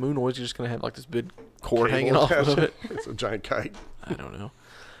 Then is the moon always just going to have like this big cord Cable hanging off attached. of it? It's a giant kite. I don't know.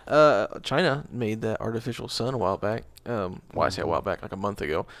 China made that artificial sun a while back. Well, I say a while back, like a month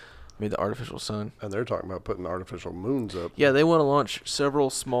ago. Made the artificial sun. And they're talking about putting artificial moons up. Yeah, they want to launch several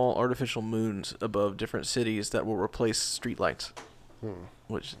small artificial moons above different cities that will replace streetlights.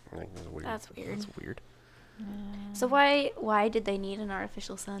 Which I think that's weird. That's weird. that's weird. So why did they need an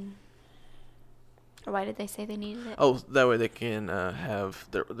artificial sun? Or why did they say they needed it? Oh, that way they can have.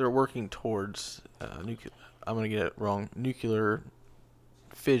 They're working towards nuclear. I'm gonna get it wrong. Nuclear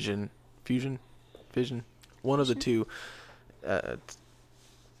fusion. One of the two. I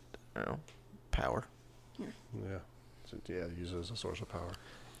don't know. Power. Yeah. So, yeah, use it as a source of power.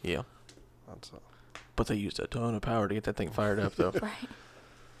 Yeah. That's But they used a ton of power to get that thing fired up, though. Right.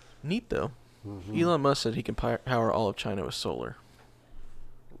 Neat, though. Mhm. Elon Musk said he can power all of China with solar.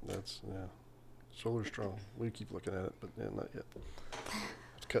 That's solar strong. We keep looking at it, but yeah, not yet.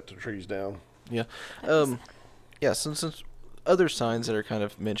 Let's cut the trees down. Yeah. Yeah, since other signs that are kind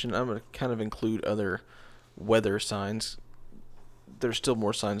of mentioned, I'm going to kind of include other weather signs. There's still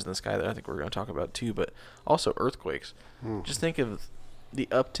more signs in the sky that I think we're going to talk about too, but also earthquakes. Just think of the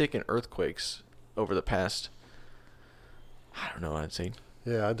uptick in earthquakes over the past, I don't know, I'd say.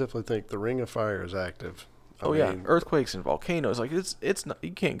 Yeah, I definitely think the Ring of Fire is active. I Yeah, mean, earthquakes and volcanoes. Like it's not,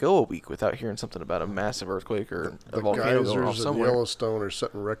 you can't go a week without hearing something about a massive earthquake or a the volcano going off geysers in somewhere. Yellowstone are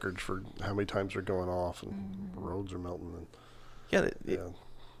setting records for how many times they're going off, and the roads are melting. And, Yeah, yeah,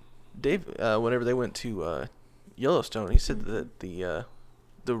 Dave, whenever they went to Yellowstone, he said that the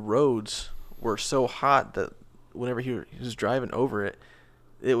roads were so hot that whenever he was driving over it,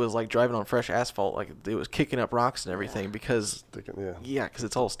 it was like driving on fresh asphalt. Like it was kicking up rocks and everything because because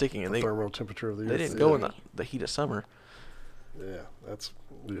it's all sticking and the they thermal temperature of the they earth. didn't yeah. go in the heat of summer. Yeah, that's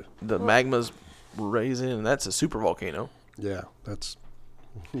The magma's raising, and that's a super volcano. that's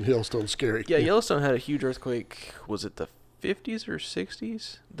Yellowstone's scary. Yeah, Yellowstone had a huge earthquake. Was it the 50s or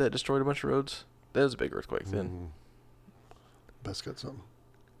 60s that destroyed a bunch of roads? That was a big earthquake then. Best got something.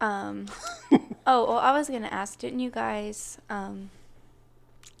 Oh, well, I was going to ask, didn't you guys,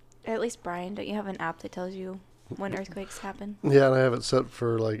 at least Brian, don't you have an app that tells you when earthquakes happen? Yeah, and I have it set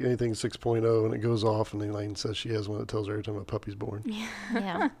for like anything 6.0, and it goes off, and Elaine says she has one that tells her every time a puppy's born.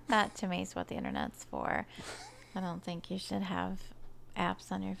 Yeah, that to me is what the internet's for. I don't think you should have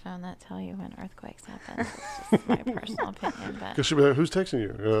apps on your phone that tell you when earthquakes happen. It's just my personal opinion, but Because she'll be like, who's texting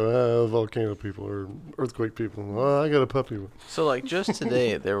you? Volcano people or earthquake people. Oh, I got a puppy. So, like, just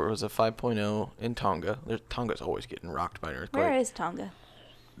today, there was a 5.0 in Tonga. Tonga's always getting rocked by an earthquake. Where is Tonga?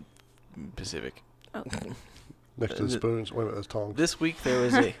 Pacific. Oh. Next to the spoons. Wait a minute, that's tongs. This week there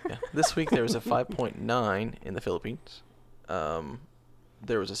was a 5.9 in the Philippines.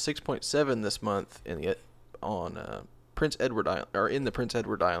 There was a 6.7 this month on Prince Edward Island, or in the Prince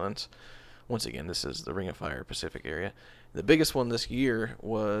Edward Islands. Once again, this is the Ring of Fire Pacific area. The biggest one this year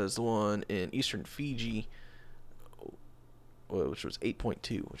was the one in eastern Fiji, which was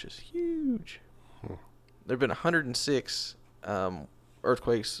 8.2, which is huge. There have been 106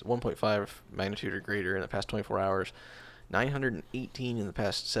 earthquakes 1.5 magnitude or greater in the past 24 hours, 918 in the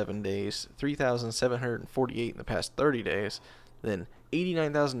past 7 days, 3,748 in the past 30 days, then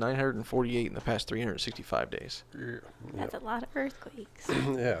 89,948 in the past 365 days. That's a lot of earthquakes.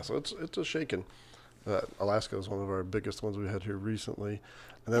 Yeah, so it's a shaking. Alaska is one of our biggest ones we had here recently,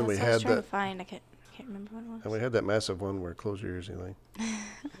 and then That's we what I was had trying that. to find. I can't remember what it was. And we had that massive one where, close your ears, Elaine.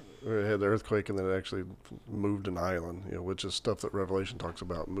 We had the earthquake, and then it actually moved an island, which is stuff that Revelation talks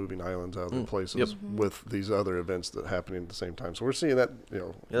about, moving islands out of their places Yep. with these other events that happening at the same time. So we're seeing that,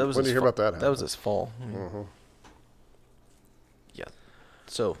 Yeah, that was when do you hear about that That was happen? this fall. Yeah.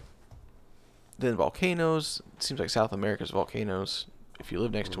 So then volcanoes. It seems like South America's volcanoes. If you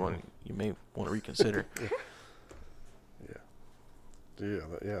live next to one, you may want to reconsider. Yeah,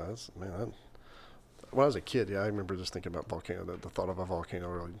 that's, man, when I was a kid, I remember just thinking about volcano. The thought of a volcano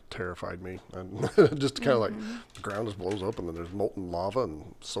really terrified me. And just kind of like the ground just blows up, and then there's molten lava,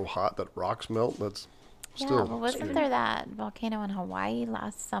 and so hot that rocks melt. That's Yeah, still well, wasn't scary. there that volcano in Hawaii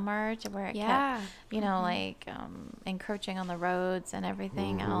last summer to where it Yeah. kept, like encroaching on the roads and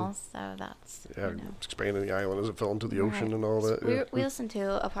everything else? So that's, Yeah, expanding the island as it fell into the ocean Right. and all that. We, Yeah. we listened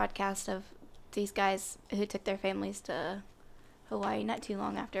to a podcast of these guys who took their families to Hawaii not too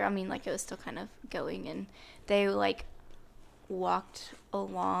long after. I mean, like, it was still kind of going, and they, like, walked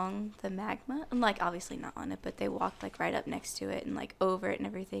along the magma. And, like, obviously not on it, but they walked, like, right up next to it and, like, over it and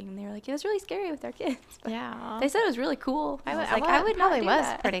everything. And they were like, it was really scary with our kids. But Yeah. they said it was really cool. I was would, like, I would not probably do was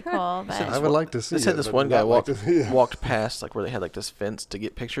that. pretty cool, but I would like to see. They said it, this but one guy not like to- walked past like where they had like this fence to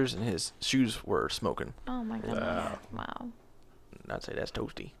get pictures, and his shoes were smoking. oh my goodness, wow. And I'd say that's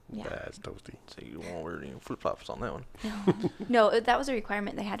toasty. Yeah. That's toasty. So you don't want to wear any flip flops on that one. No, that was a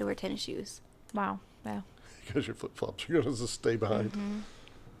requirement. They had to wear tennis shoes. Wow. Yeah. Because your flip flops are going to just stay behind.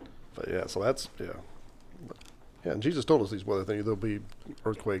 But yeah, so that's yeah. And Jesus told us these weather things. There'll be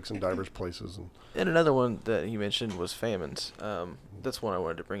earthquakes in diverse places, and And another one that he mentioned was famines. That's one I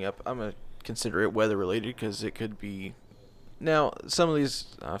wanted to bring up. I'm going to consider it weather related because it could be. Now, some of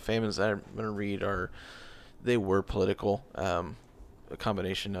these famines that I'm going to read they were political. A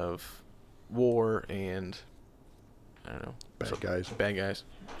combination of war and, I don't know. Bad guys.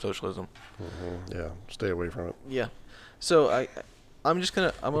 Socialism. yeah, stay away from it. Yeah. So I'm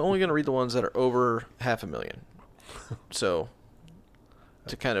only gonna read the ones that are over 500,000. So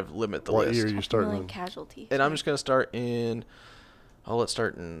to kind of limit the What list. year are you starting? Million in? casualties. And I'm just gonna start in. Let's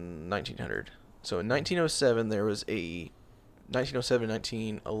start in 1900. So in 1907 there was a.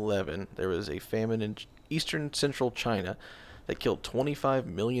 1911 there was a famine in eastern central China that killed 25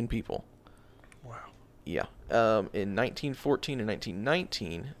 million people. Wow. Yeah. In 1914 and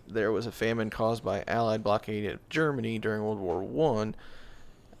 1919, there was a famine caused by Allied blockade of Germany during World War One.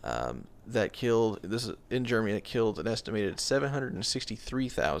 That killed. This is in Germany. That killed an estimated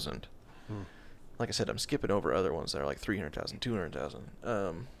 763,000. Like I said, I'm skipping over other ones that are like 300,000,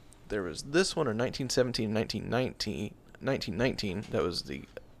 200,000. There was this one in 1917 and 1919. That was the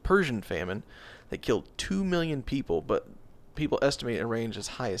Persian famine that killed 2 million people, but people estimate a range as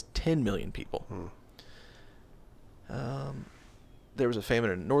high as 10 million people. There was a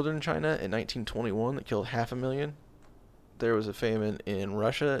famine in northern China in 1921 that killed 500,000. There was a famine in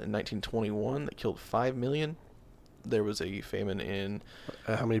Russia in 1921 that killed 5 million. There was a famine in...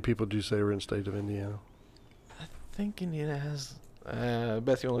 How many people do you say were in the state of Indiana? I think Indiana has... Beth, you want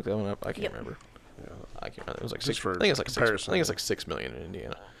to look that one up? I can't Yep. remember. Yeah. I can't remember. It was like Just 6. for I think it's like 6. I comparison. think it's like 6 million in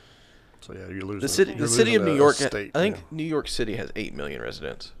Indiana. So yeah, you're losing. The city, you're the city of losing New a York. state, I think yeah. New York City has 8 million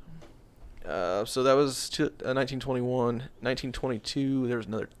residents. So that was 1921. 1922, there was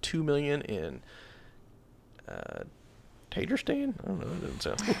another 2 million in Taterstan. I don't know. That doesn't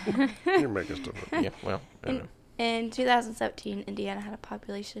sound. You're making stuff up. Yeah. Well, I don't know. In 2017, Indiana had a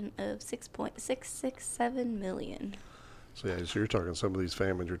population of 6.667 million. So yeah, so you're talking some of these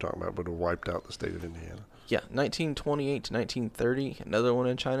famines you're talking about would have wiped out the state of Indiana. Yeah, 1928 to 1930, another one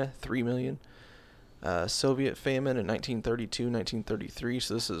in China, 3 million. Soviet famine in 1932, 1933.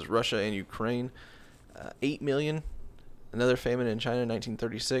 So this is Russia and Ukraine, 8 million. Another famine in China,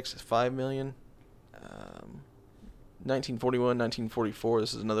 1936, 5 million. 1941, 1944.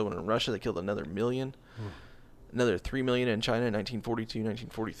 This is another one in Russia that killed another million. Another 3 million in China in 1942,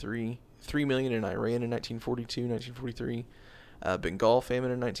 1943. 3 million in Iran in 1942, 1943. Bengal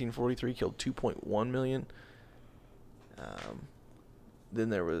famine in 1943 killed 2.1 million. Then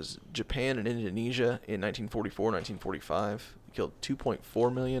there was Japan and Indonesia in 1944, 1945. Killed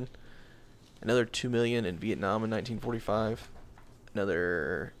 2.4 million. Another 2 million in Vietnam in 1945.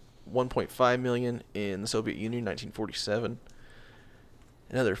 Another 1.5 million in the Soviet Union, 1947.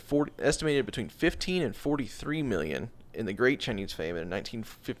 Another estimated between 15 and 43 million in the Great Chinese Famine in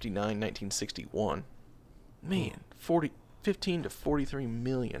 1959, 1961. Man, 15 to 43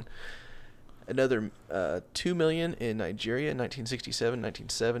 million. Another 2 million in Nigeria in 1967,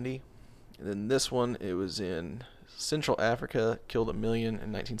 1970. And then this one, it was in Central Africa, killed 1 million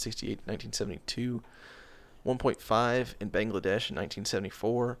in 1968, 1972. 1.5 in Bangladesh in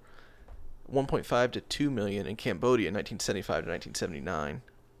 1974. 1.5 to 2 million in Cambodia in 1975 to 1979.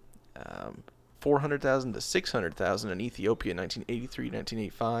 400,000 to 600,000 in Ethiopia in 1983 to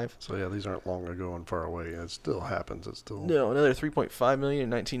 1985. So yeah, these aren't long ago and far away. It still happens. It's still No, another 3.5 million in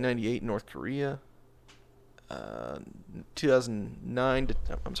 1998 in North Korea.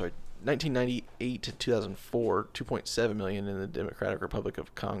 1998 to 2004, 2.7 million in the Democratic Republic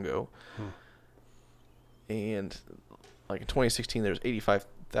of Congo. And like in 2016, there's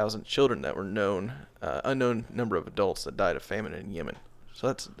 85,000 children that were unknown number of adults that died of famine in Yemen.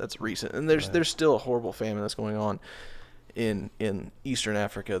 So that's recent, and there's still a horrible famine that's going on in Eastern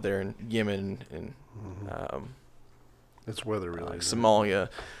Africa, there in Yemen and it's weather related. like Somalia.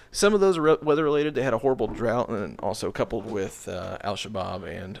 Some of those are weather related. They had a horrible drought, and also coupled with Al-Shabaab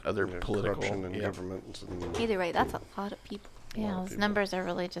and other political corruption and governments. And Either way, that's a lot of people. Yeah, those numbers are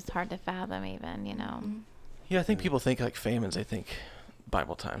really just hard to fathom even, you know. Yeah, I think people think like famines. They think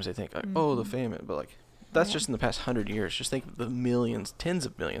Bible times. They think like, oh, the famine, but like that's just in the past 100 years. Just think of the millions, tens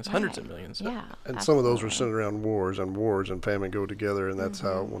of millions, hundreds of millions. Yeah. And some of those were centered around wars and famine go together, and that's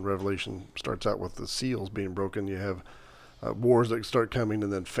how when Revelation starts out with the seals being broken, you have wars that start coming,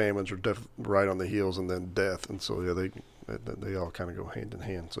 and then famines are right on the heels, and then death, and so yeah, they all kind of go hand in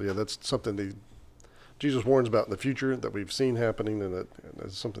hand. So yeah, that's something Jesus warns about in the future that we've seen happening, and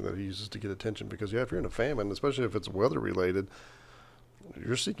that's something that he uses to get attention, because if you're in a famine, especially if it's weather related,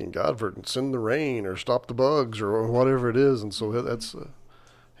 you're seeking God for send the rain or stop the bugs or whatever it is, and so that's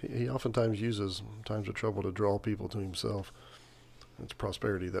he oftentimes uses times of trouble to draw people to himself. It's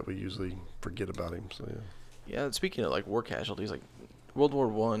prosperity that we usually forget about him. So yeah. Yeah, speaking of like war casualties, like World War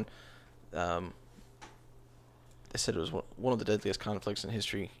One, they said it was one of the deadliest conflicts in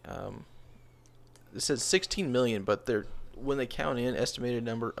history. It says 16 million, but when they count in estimated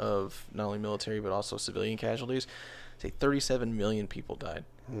number of not only military but also civilian casualties, say 37 million people died.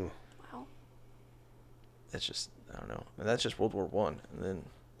 Wow. That's just, I don't know. And that's just World War One, and then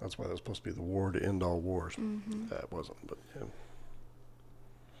That's why that was supposed to be the war to end all wars. That wasn't, but yeah.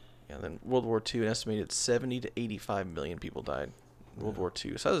 Yeah, then World War II, an estimated 70 to 85 million people died in World War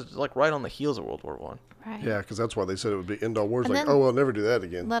II. So that was like right on the heels of World War One. Right. Yeah, because that's why they said it would be end all wars. And like, then- we'll never do that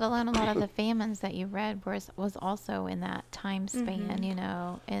again. Let alone a lot of the famines that you read was also in that time span, you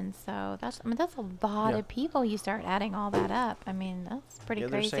know, and so that's a lot Yeah. of people. You start adding all that up. I mean, that's pretty Yeah,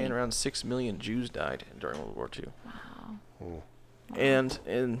 they're crazy. saying around 6 million Jews died during World War II. Wow. And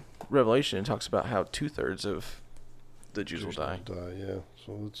in Revelation, it talks about how 2/3 of the Jews will die. Yeah,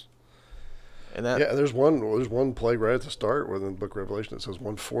 so it's And that, yeah. There's one plague right at the start where in the Book of Revelation it says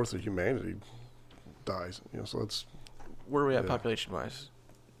 1/4 of humanity dies. You know, so it's where are we at yeah. population-wise?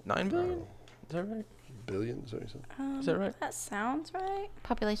 9 billion? Is that right? billions. Is that Is that right? That sounds right.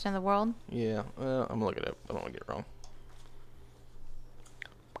 Population of the world. Yeah, well, I'm going to look it up. I don't want to get it wrong.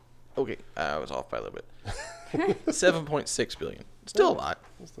 Okay, I was off by a little bit. 7.6 billion. Still a lot.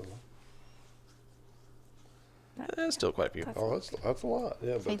 That's the- That's still quite a few. Oh, that's a lot.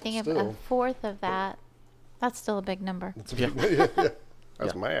 Yeah, So you but think of still, a fourth of that. That's still a big number. it's a Yeah. big- yeah.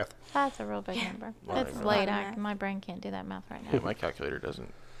 That's Yeah. math. That's a real big number. Lot of It's math. late. Lot of math. My brain can't do that math right Yeah, now. my calculator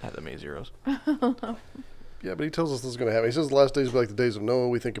doesn't have that many zeros. Yeah, but he tells us this is going to happen. He says the last days will be like the days of Noah.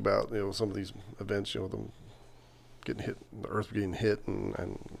 We think about some of these events, them getting hit, the earth getting hit,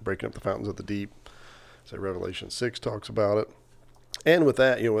 and breaking up the fountains of the deep. Say Revelation 6 talks about it. And with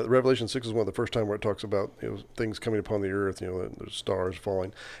that, Revelation 6 is one of the first time where it talks about things coming upon the earth. There's stars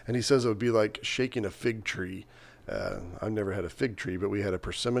falling, and he says it would be like shaking a fig tree. I've never had a fig tree, but we had a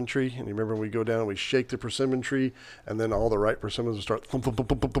persimmon tree. And you remember when we go down, we shake the persimmon tree, and then all the ripe persimmons will start, thump, thump, thump,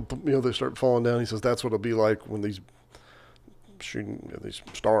 thump, thump, thump, they start falling down. He says that's what it'll be like when these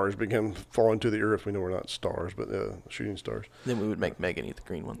stars begin falling to the earth. We know we're not stars, but shooting stars, Then we would make Megan eat the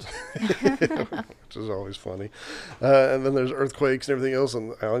green ones. which is always funny. And then there's earthquakes and everything else,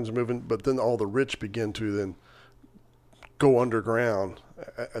 and islands are moving. But then all the rich begin to then go underground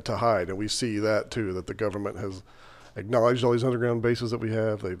to hide, and we see that too. That the government has acknowledged all these underground bases that we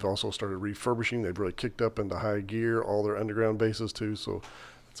have. They've also started refurbishing. They've really kicked up into high gear all their underground bases too. So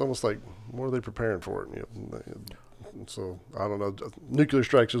it's almost like, what are they preparing for it? So I don't know. Nuclear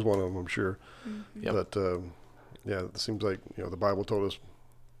strikes is one of them, I'm sure. Yep. But yeah, it seems like the Bible told us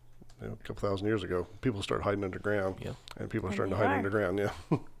a couple thousand years ago, people start hiding underground, Yeah. and people are And starting to they hide are. underground.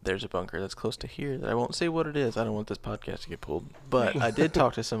 Yeah. There's a bunker that's close to here that I won't say what it is. I don't want this podcast to get pulled. But I did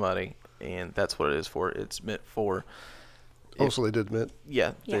talk to somebody, and that's what it is for. It's meant for. So they did admit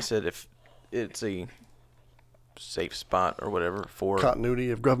Yeah, Yeah. they said if it's a safe spot or whatever for. continuity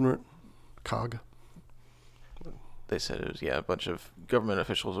of government, COG. They said it was a bunch of government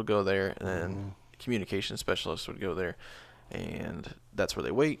officials would go there, and then communication specialists would go there, and that's where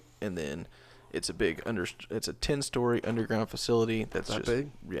they wait. And then it's a big it's a 10-story underground facility that's That just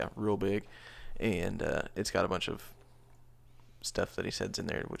big? yeah, real big, and it's got a bunch of stuff that he said's in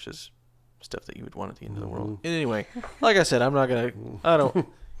there, which is stuff that you would want at the end of the world. And anyway, like I said, I'm not gonna. I don't.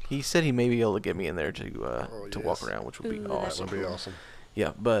 He said he may be able to get me in there to walk yes. around, which would be Ooh, that awesome. That would be awesome.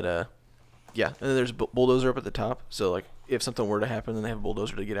 Yeah, but yeah, and then there's a bulldozer up at the top. So like, if something were to happen, then they have a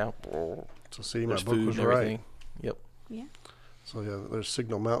bulldozer to get out. So see, my There's book food was and right. everything. Yep. Yeah. So yeah, there's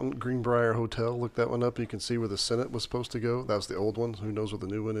Signal Mountain, Greenbrier Hotel. Look that one up. You can see where the Senate was supposed to go. That was the old one. Who knows what the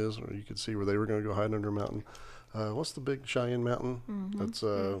new one is? Or you can see where they were going to go hide under a mountain. What's the big Cheyenne Mountain? That's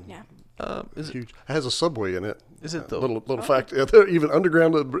Yeah. Is it huge. It has a subway in it. Is it the little fact? Yeah, they're even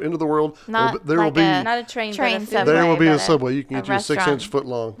underground into the world. Not there will like be Not a train, Train but a subway. there will be a but subway. You can a get you a 6-inch restaurant. foot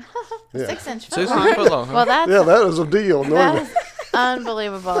long. Yeah. 6-inch foot 6 long? foot long? Huh? Well, that's Yeah, that is a deal. that No, is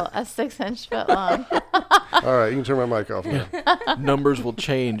unbelievable. A 6-inch foot long. all right, you can turn my mic off now. Numbers will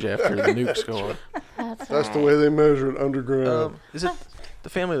change after the nukes go on. That's the way they measure it underground. Is it the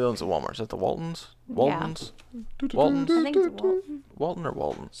family that owns the Walmart? Is that the Waltons? Waltons? Waltons? I think it's Walton. Walton or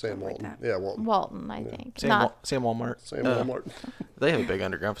Walton? Sam like Walton. that. Yeah, Walton. Walton, I think. Sam, Not Sam Walmart. Sam Walmart. They have a big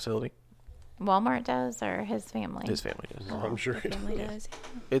underground facility. Walmart does, or his family. His family does. I'm sure. The family does.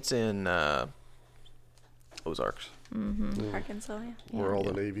 It's in Ozarks. Arkansas, yeah. Where all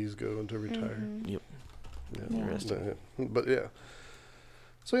Yeah. the navies go into retire. Yep. Yeah. Interesting. But yeah.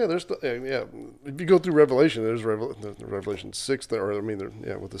 So yeah, there's if you go through Revelation, there's Revelation 6 there,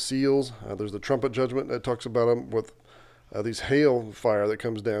 with the seals. There's the trumpet judgment that talks about them with these hail fire that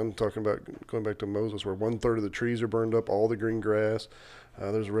comes down, talking about going back to Moses, where 1/3 of the trees are burned up, all the green grass.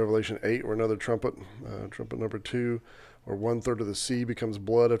 There's Revelation 8, where another trumpet number 2, where 1/3 of the sea becomes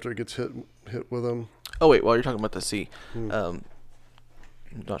blood after it gets hit with them. Oh wait, while you're talking about the sea, I'm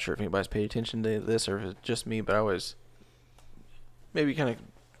not sure if anybody's paid attention to this or if it's just me, but I always maybe kind of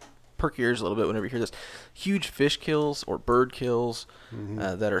perk your ears a little bit whenever you hear this. Huge fish kills or bird kills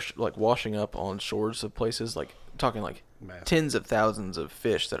that are like washing up on shores of places, like talking like Massive. tens of thousands of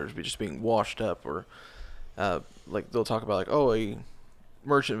fish that are just being washed up, or like they'll talk about like, oh, a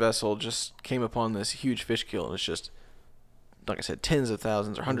merchant vessel just came upon this huge fish kill, and it's just, like I said, tens of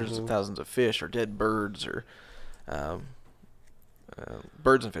thousands or hundreds of thousands of fish or dead birds or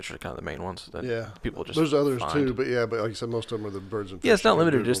birds and fish are kind of the main ones that Yeah. people just There's others find. too, but like you said, most of them are the birds and fish. Yeah, it's not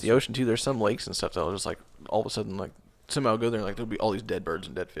limited to individuals. just the ocean too. There's some lakes and stuff that'll just like all of a sudden like somehow go there and like there'll be all these dead birds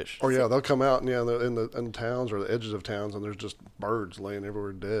and dead fish. Oh yeah, they'll come out and they're in the towns or the edges of towns, and there's just birds laying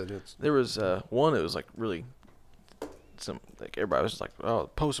everywhere dead. It's There was one that was like really like everybody was just like, oh,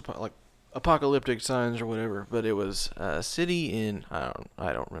 like apocalyptic signs or whatever, but it was a city in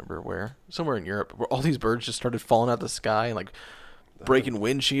I don't remember where, somewhere in Europe, where all these birds just started falling out of the sky and like breaking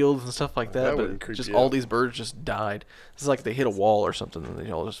windshields and stuff like That that. wouldn't But creep just you all out. these birds just died. It's like they hit a wall or something and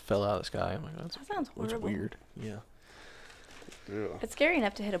they all just fell out of the sky. I'm like, That sounds that's horrible. weird. Yeah. yeah. It's scary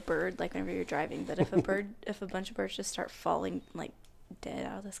enough to hit a bird, like whenever you're driving, but if a bunch of birds just start falling like dead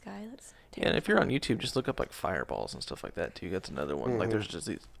out of the sky, that's Yeah, and if you're on YouTube, just look up like fireballs and stuff like that too. That's another one. Like there's just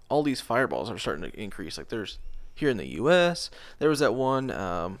all these fireballs are starting to increase. Like there's here in the U.S. There was that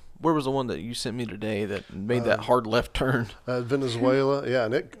one. Where was the one that you sent me today that made that hard left turn? Venezuela, yeah,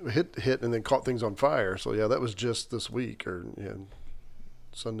 and it hit and then caught things on fire. So yeah, that was just this week or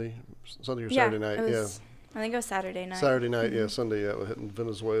Sunday or Saturday night. It was, I think it was Saturday night. Saturday night, yeah, Sunday, yeah, it hit in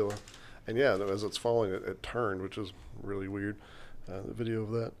Venezuela, and yeah, as it's falling, it turned, which is really weird. The video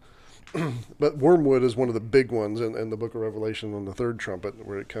of that. But wormwood is one of the big ones in the Book of Revelation on the third trumpet,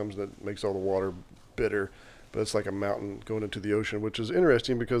 where it comes and it makes all the water bitter. But it's like a mountain going into the ocean, which is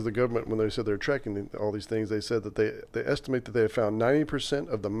interesting because the government, when they said they're tracking all these things, they said that they estimate that they have found 90%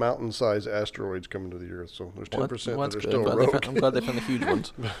 of the mountain-sized asteroids coming to the Earth. So there's 10% That's that are good. still rogue. I'm glad they found the huge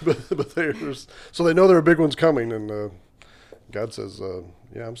ones. but so they know there are big ones coming, and God says,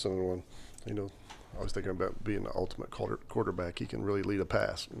 "Yeah, I'm sending one." I was thinking about being the ultimate quarterback. He can really lead a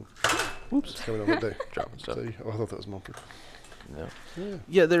pass. Whoops, it's coming on that day. Dropping stuff. See? Oh, I thought that was Mumford. No. Yeah.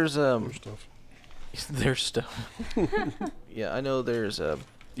 Yeah, there's Other stuff. there's stuff. Yeah, I know there's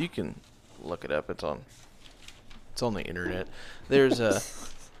you can look it up. It's on the internet. There's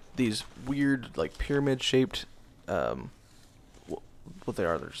these weird like pyramid shaped what they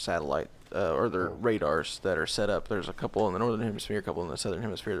are, they're satellite or they're radars that are set up. There's a couple in the northern hemisphere, a couple in the southern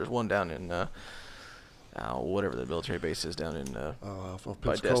hemisphere. There's one down in whatever the military base is down in Off of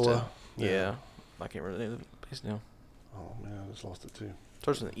by Pensacola. Desta. Yeah. I can't remember the name of the base now. Oh man, I just lost it too.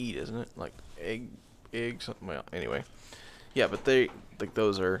 Starts with an E, doesn't it? Like egg, something. Well, anyway. Yeah, but they like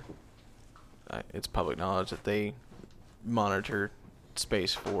those are. It's public knowledge that they monitor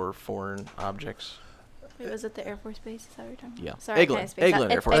space for foreign objects. Wait, was it the Air Force Base? Is that what you're talking Yeah. about? Sorry, Eglin. I kinda spaced out.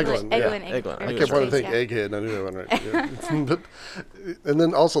 Eglin Air It's Force Base. Eglin, Yeah. Eglin, Eglin. Air I Air kept Force wanting to Base, think yeah. egghead, and I knew that one right. Yeah. But, and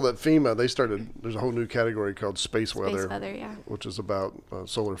then also that FEMA, they started. There's a whole new category called space weather, Space weather, yeah. which is about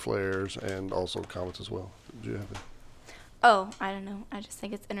solar flares and also comets as well. Did you have it? Oh, I don't know. I just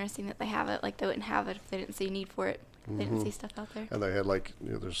think it's interesting that they have it. Like, they wouldn't have it if they didn't see a need for it. They didn't see stuff out there. And they had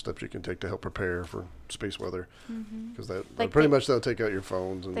there's steps you can take to help prepare for space weather, because Like pretty they- much they'll take out your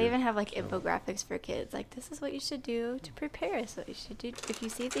phones. And They your- even have, like, infographics for kids. Like, this is what you should do to prepare. This is what you should do if you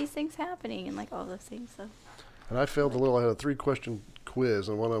see these things happening and, like, all those things. So, And I failed I had a 3-question quiz,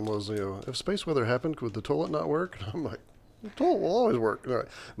 and one of them was, if space weather happened, would the toilet not work? And I'm like, the toilet will always work. And they're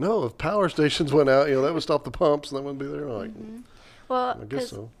like, no, if power stations went out, that would stop the pumps, and that wouldn't be there. I'm like, well, I guess because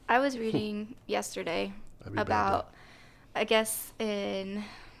so. I was reading yesterday That'd be bad, about, I guess in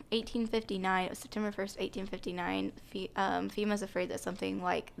 1859, it was September 1st, 1859, FEMA's afraid that something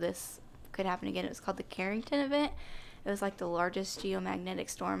like this could happen again. It was called the Carrington event. It was like the largest geomagnetic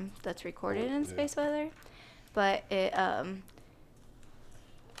storm that's recorded in space weather. But it,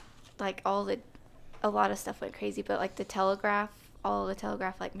 like a lot of stuff went crazy, but like all the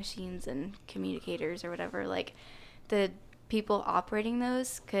telegraph like machines and communicators or whatever, like the people operating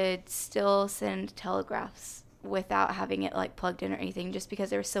those could still send telegraphs without having it like plugged in or anything, just because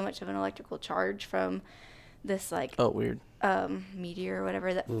there was so much of an electrical charge from this like Oh, weird. meteor or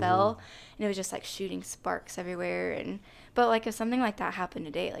whatever that fell, and it was just like shooting sparks everywhere. But like if something like that happened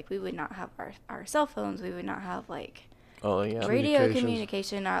today, like we would not have our cell phones, we would not have like Oh, yeah. radio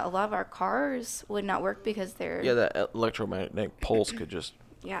communication. A lot of our cars would not work because they're Yeah, that electromagnetic pulse could just.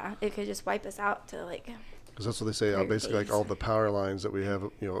 yeah, it could just wipe us out to like. because that's what they say. Very Basically, like all base. the power lines that we have,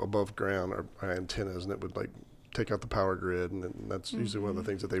 above ground are antennas, and it would like take out the power grid, and then that's usually one of the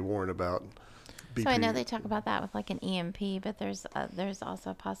things that they warn about. So I know BP. they talk about that with like an EMP, but there's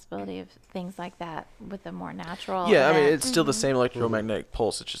also a possibility of things like that with a more natural. Yeah, I mean, event. it's still the same electromagnetic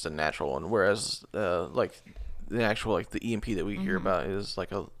pulse. It's just a natural one. Whereas, like the actual like the EMP that we hear about is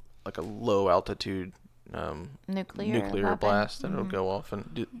like a low altitude nuclear weapon. blast that'll go off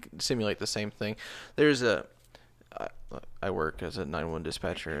and simulate the same thing. There's I work as a 911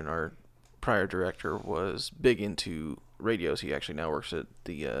 dispatcher, and our prior director was big into radios. He actually now works at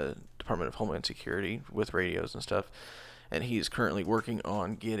the Department of Homeland Security with radios and stuff, and he's currently working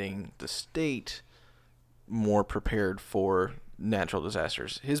on getting the state more prepared for natural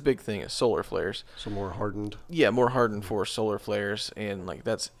disasters. His big thing is solar flares. So more hardened. Yeah, more hardened for solar flares, and like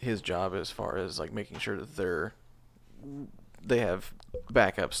that's his job as far as like making sure that they have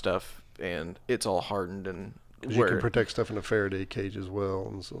backup stuff and it's all hardened and 'Cause you can protect stuff in a Faraday cage as well,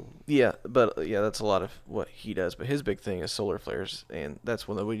 and so yeah, but yeah, that's a lot of what he does. But his big thing is solar flares, and that's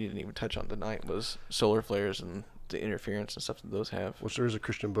one that we didn't even touch on tonight was solar flares and the interference and stuff that those have. which there is a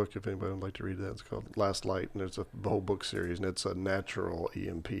Christian book if anybody would like to read that. It's called Last Light, and there's a whole book series, and it's a natural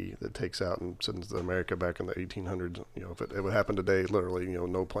EMP that takes out and sends America back in the 1800s. If it would happen today, literally,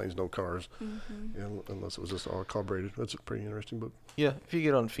 no planes, no cars, unless it was just all calibrated. That's a pretty interesting book. Yeah, if you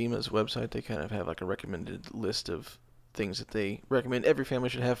get on FEMA's website, they kind of have like a recommended list of things that they recommend every family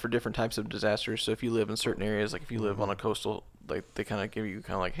should have for different types of disasters. So if you live in certain areas, like if you live on a coastal, like they kind of give you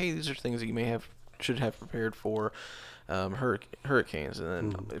kind of like, hey, these are things that you should have prepared for hurricanes.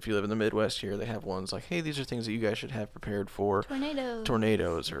 And then if you live in the Midwest here, they have ones like, hey, these are things that you guys should have prepared for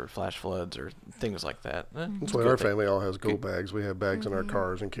tornadoes or flash floods or things like that. That's why our family all has go bags. We have bags in our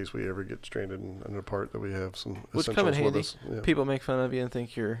cars in case we ever get stranded in a part that we have some Which essentials come in with handy. us. Yeah. People make fun of you and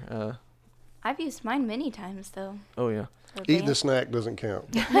think you're, I've used mine many times though. oh yeah. Eating the snack doesn't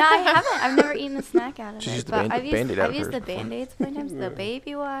count. No, I haven't. I've never eaten the snack out of She's it. used the But Band-Aid out I've of used hers the before. Band-Aids many times, the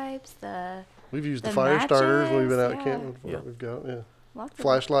baby wipes, We've used the The fire starters when we've been out matches, camping before. yeah. We've got lots of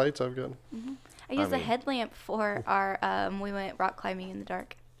flashlights. I've got. I used a mean- headlamp for our we went rock climbing in the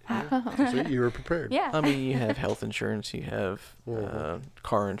dark. See, you were prepared. Yeah. I mean, you have health insurance, you have Mhm.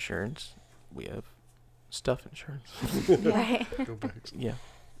 car insurance, we have stuff insurance. Right. Go bags. Yeah.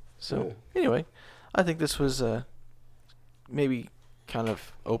 So anyway, I think this was maybe kind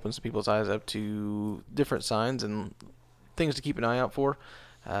of opens people's eyes up to different signs and things to keep an eye out for.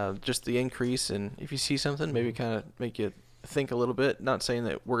 Just the increase, and if you see something, maybe kind of make you think a little bit. Not saying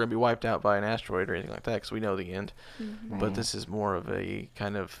that we're going to be wiped out by an asteroid or anything like that, because we know the end. Mm-hmm. But this is more of a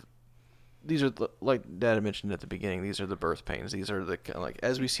kind of, these are like Dad had mentioned at the beginning. These are the birth pains. These are the kind of like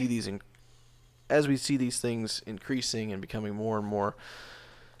as we see these things increasing and becoming more and more.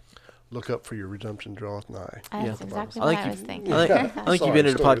 Look up, for your redemption draweth nigh. That's Yeah. exactly I what think I was thinking. I think you've Sorry, been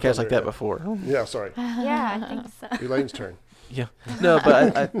in a story podcast thunder, like that yeah. before. Yeah, sorry. Yeah, I think so. Elaine's turn. Yeah. No,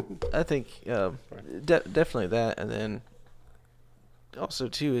 but I think definitely that, and then also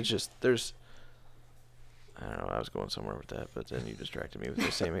too, it's just there's. I don't know. I was going somewhere with that, but then you distracted me with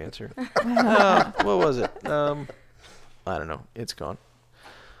the same answer. What was it? I don't know. It's gone.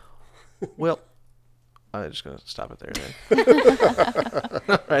 Well, I'm just gonna stop it there then.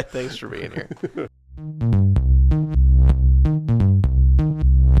 All right. Thanks for being here.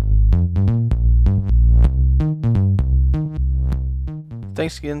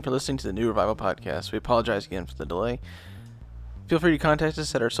 Thanks again for listening to the New Revival Podcast. We apologize again for the delay. Feel free to contact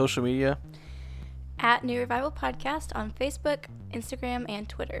us at our social media. At New Revival Podcast on Facebook, Instagram, and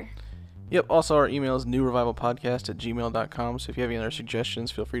Twitter. Yep, also our email is newrevivalpodcast@gmail.com, so if you have any other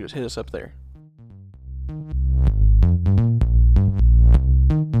suggestions, feel free to hit us up there.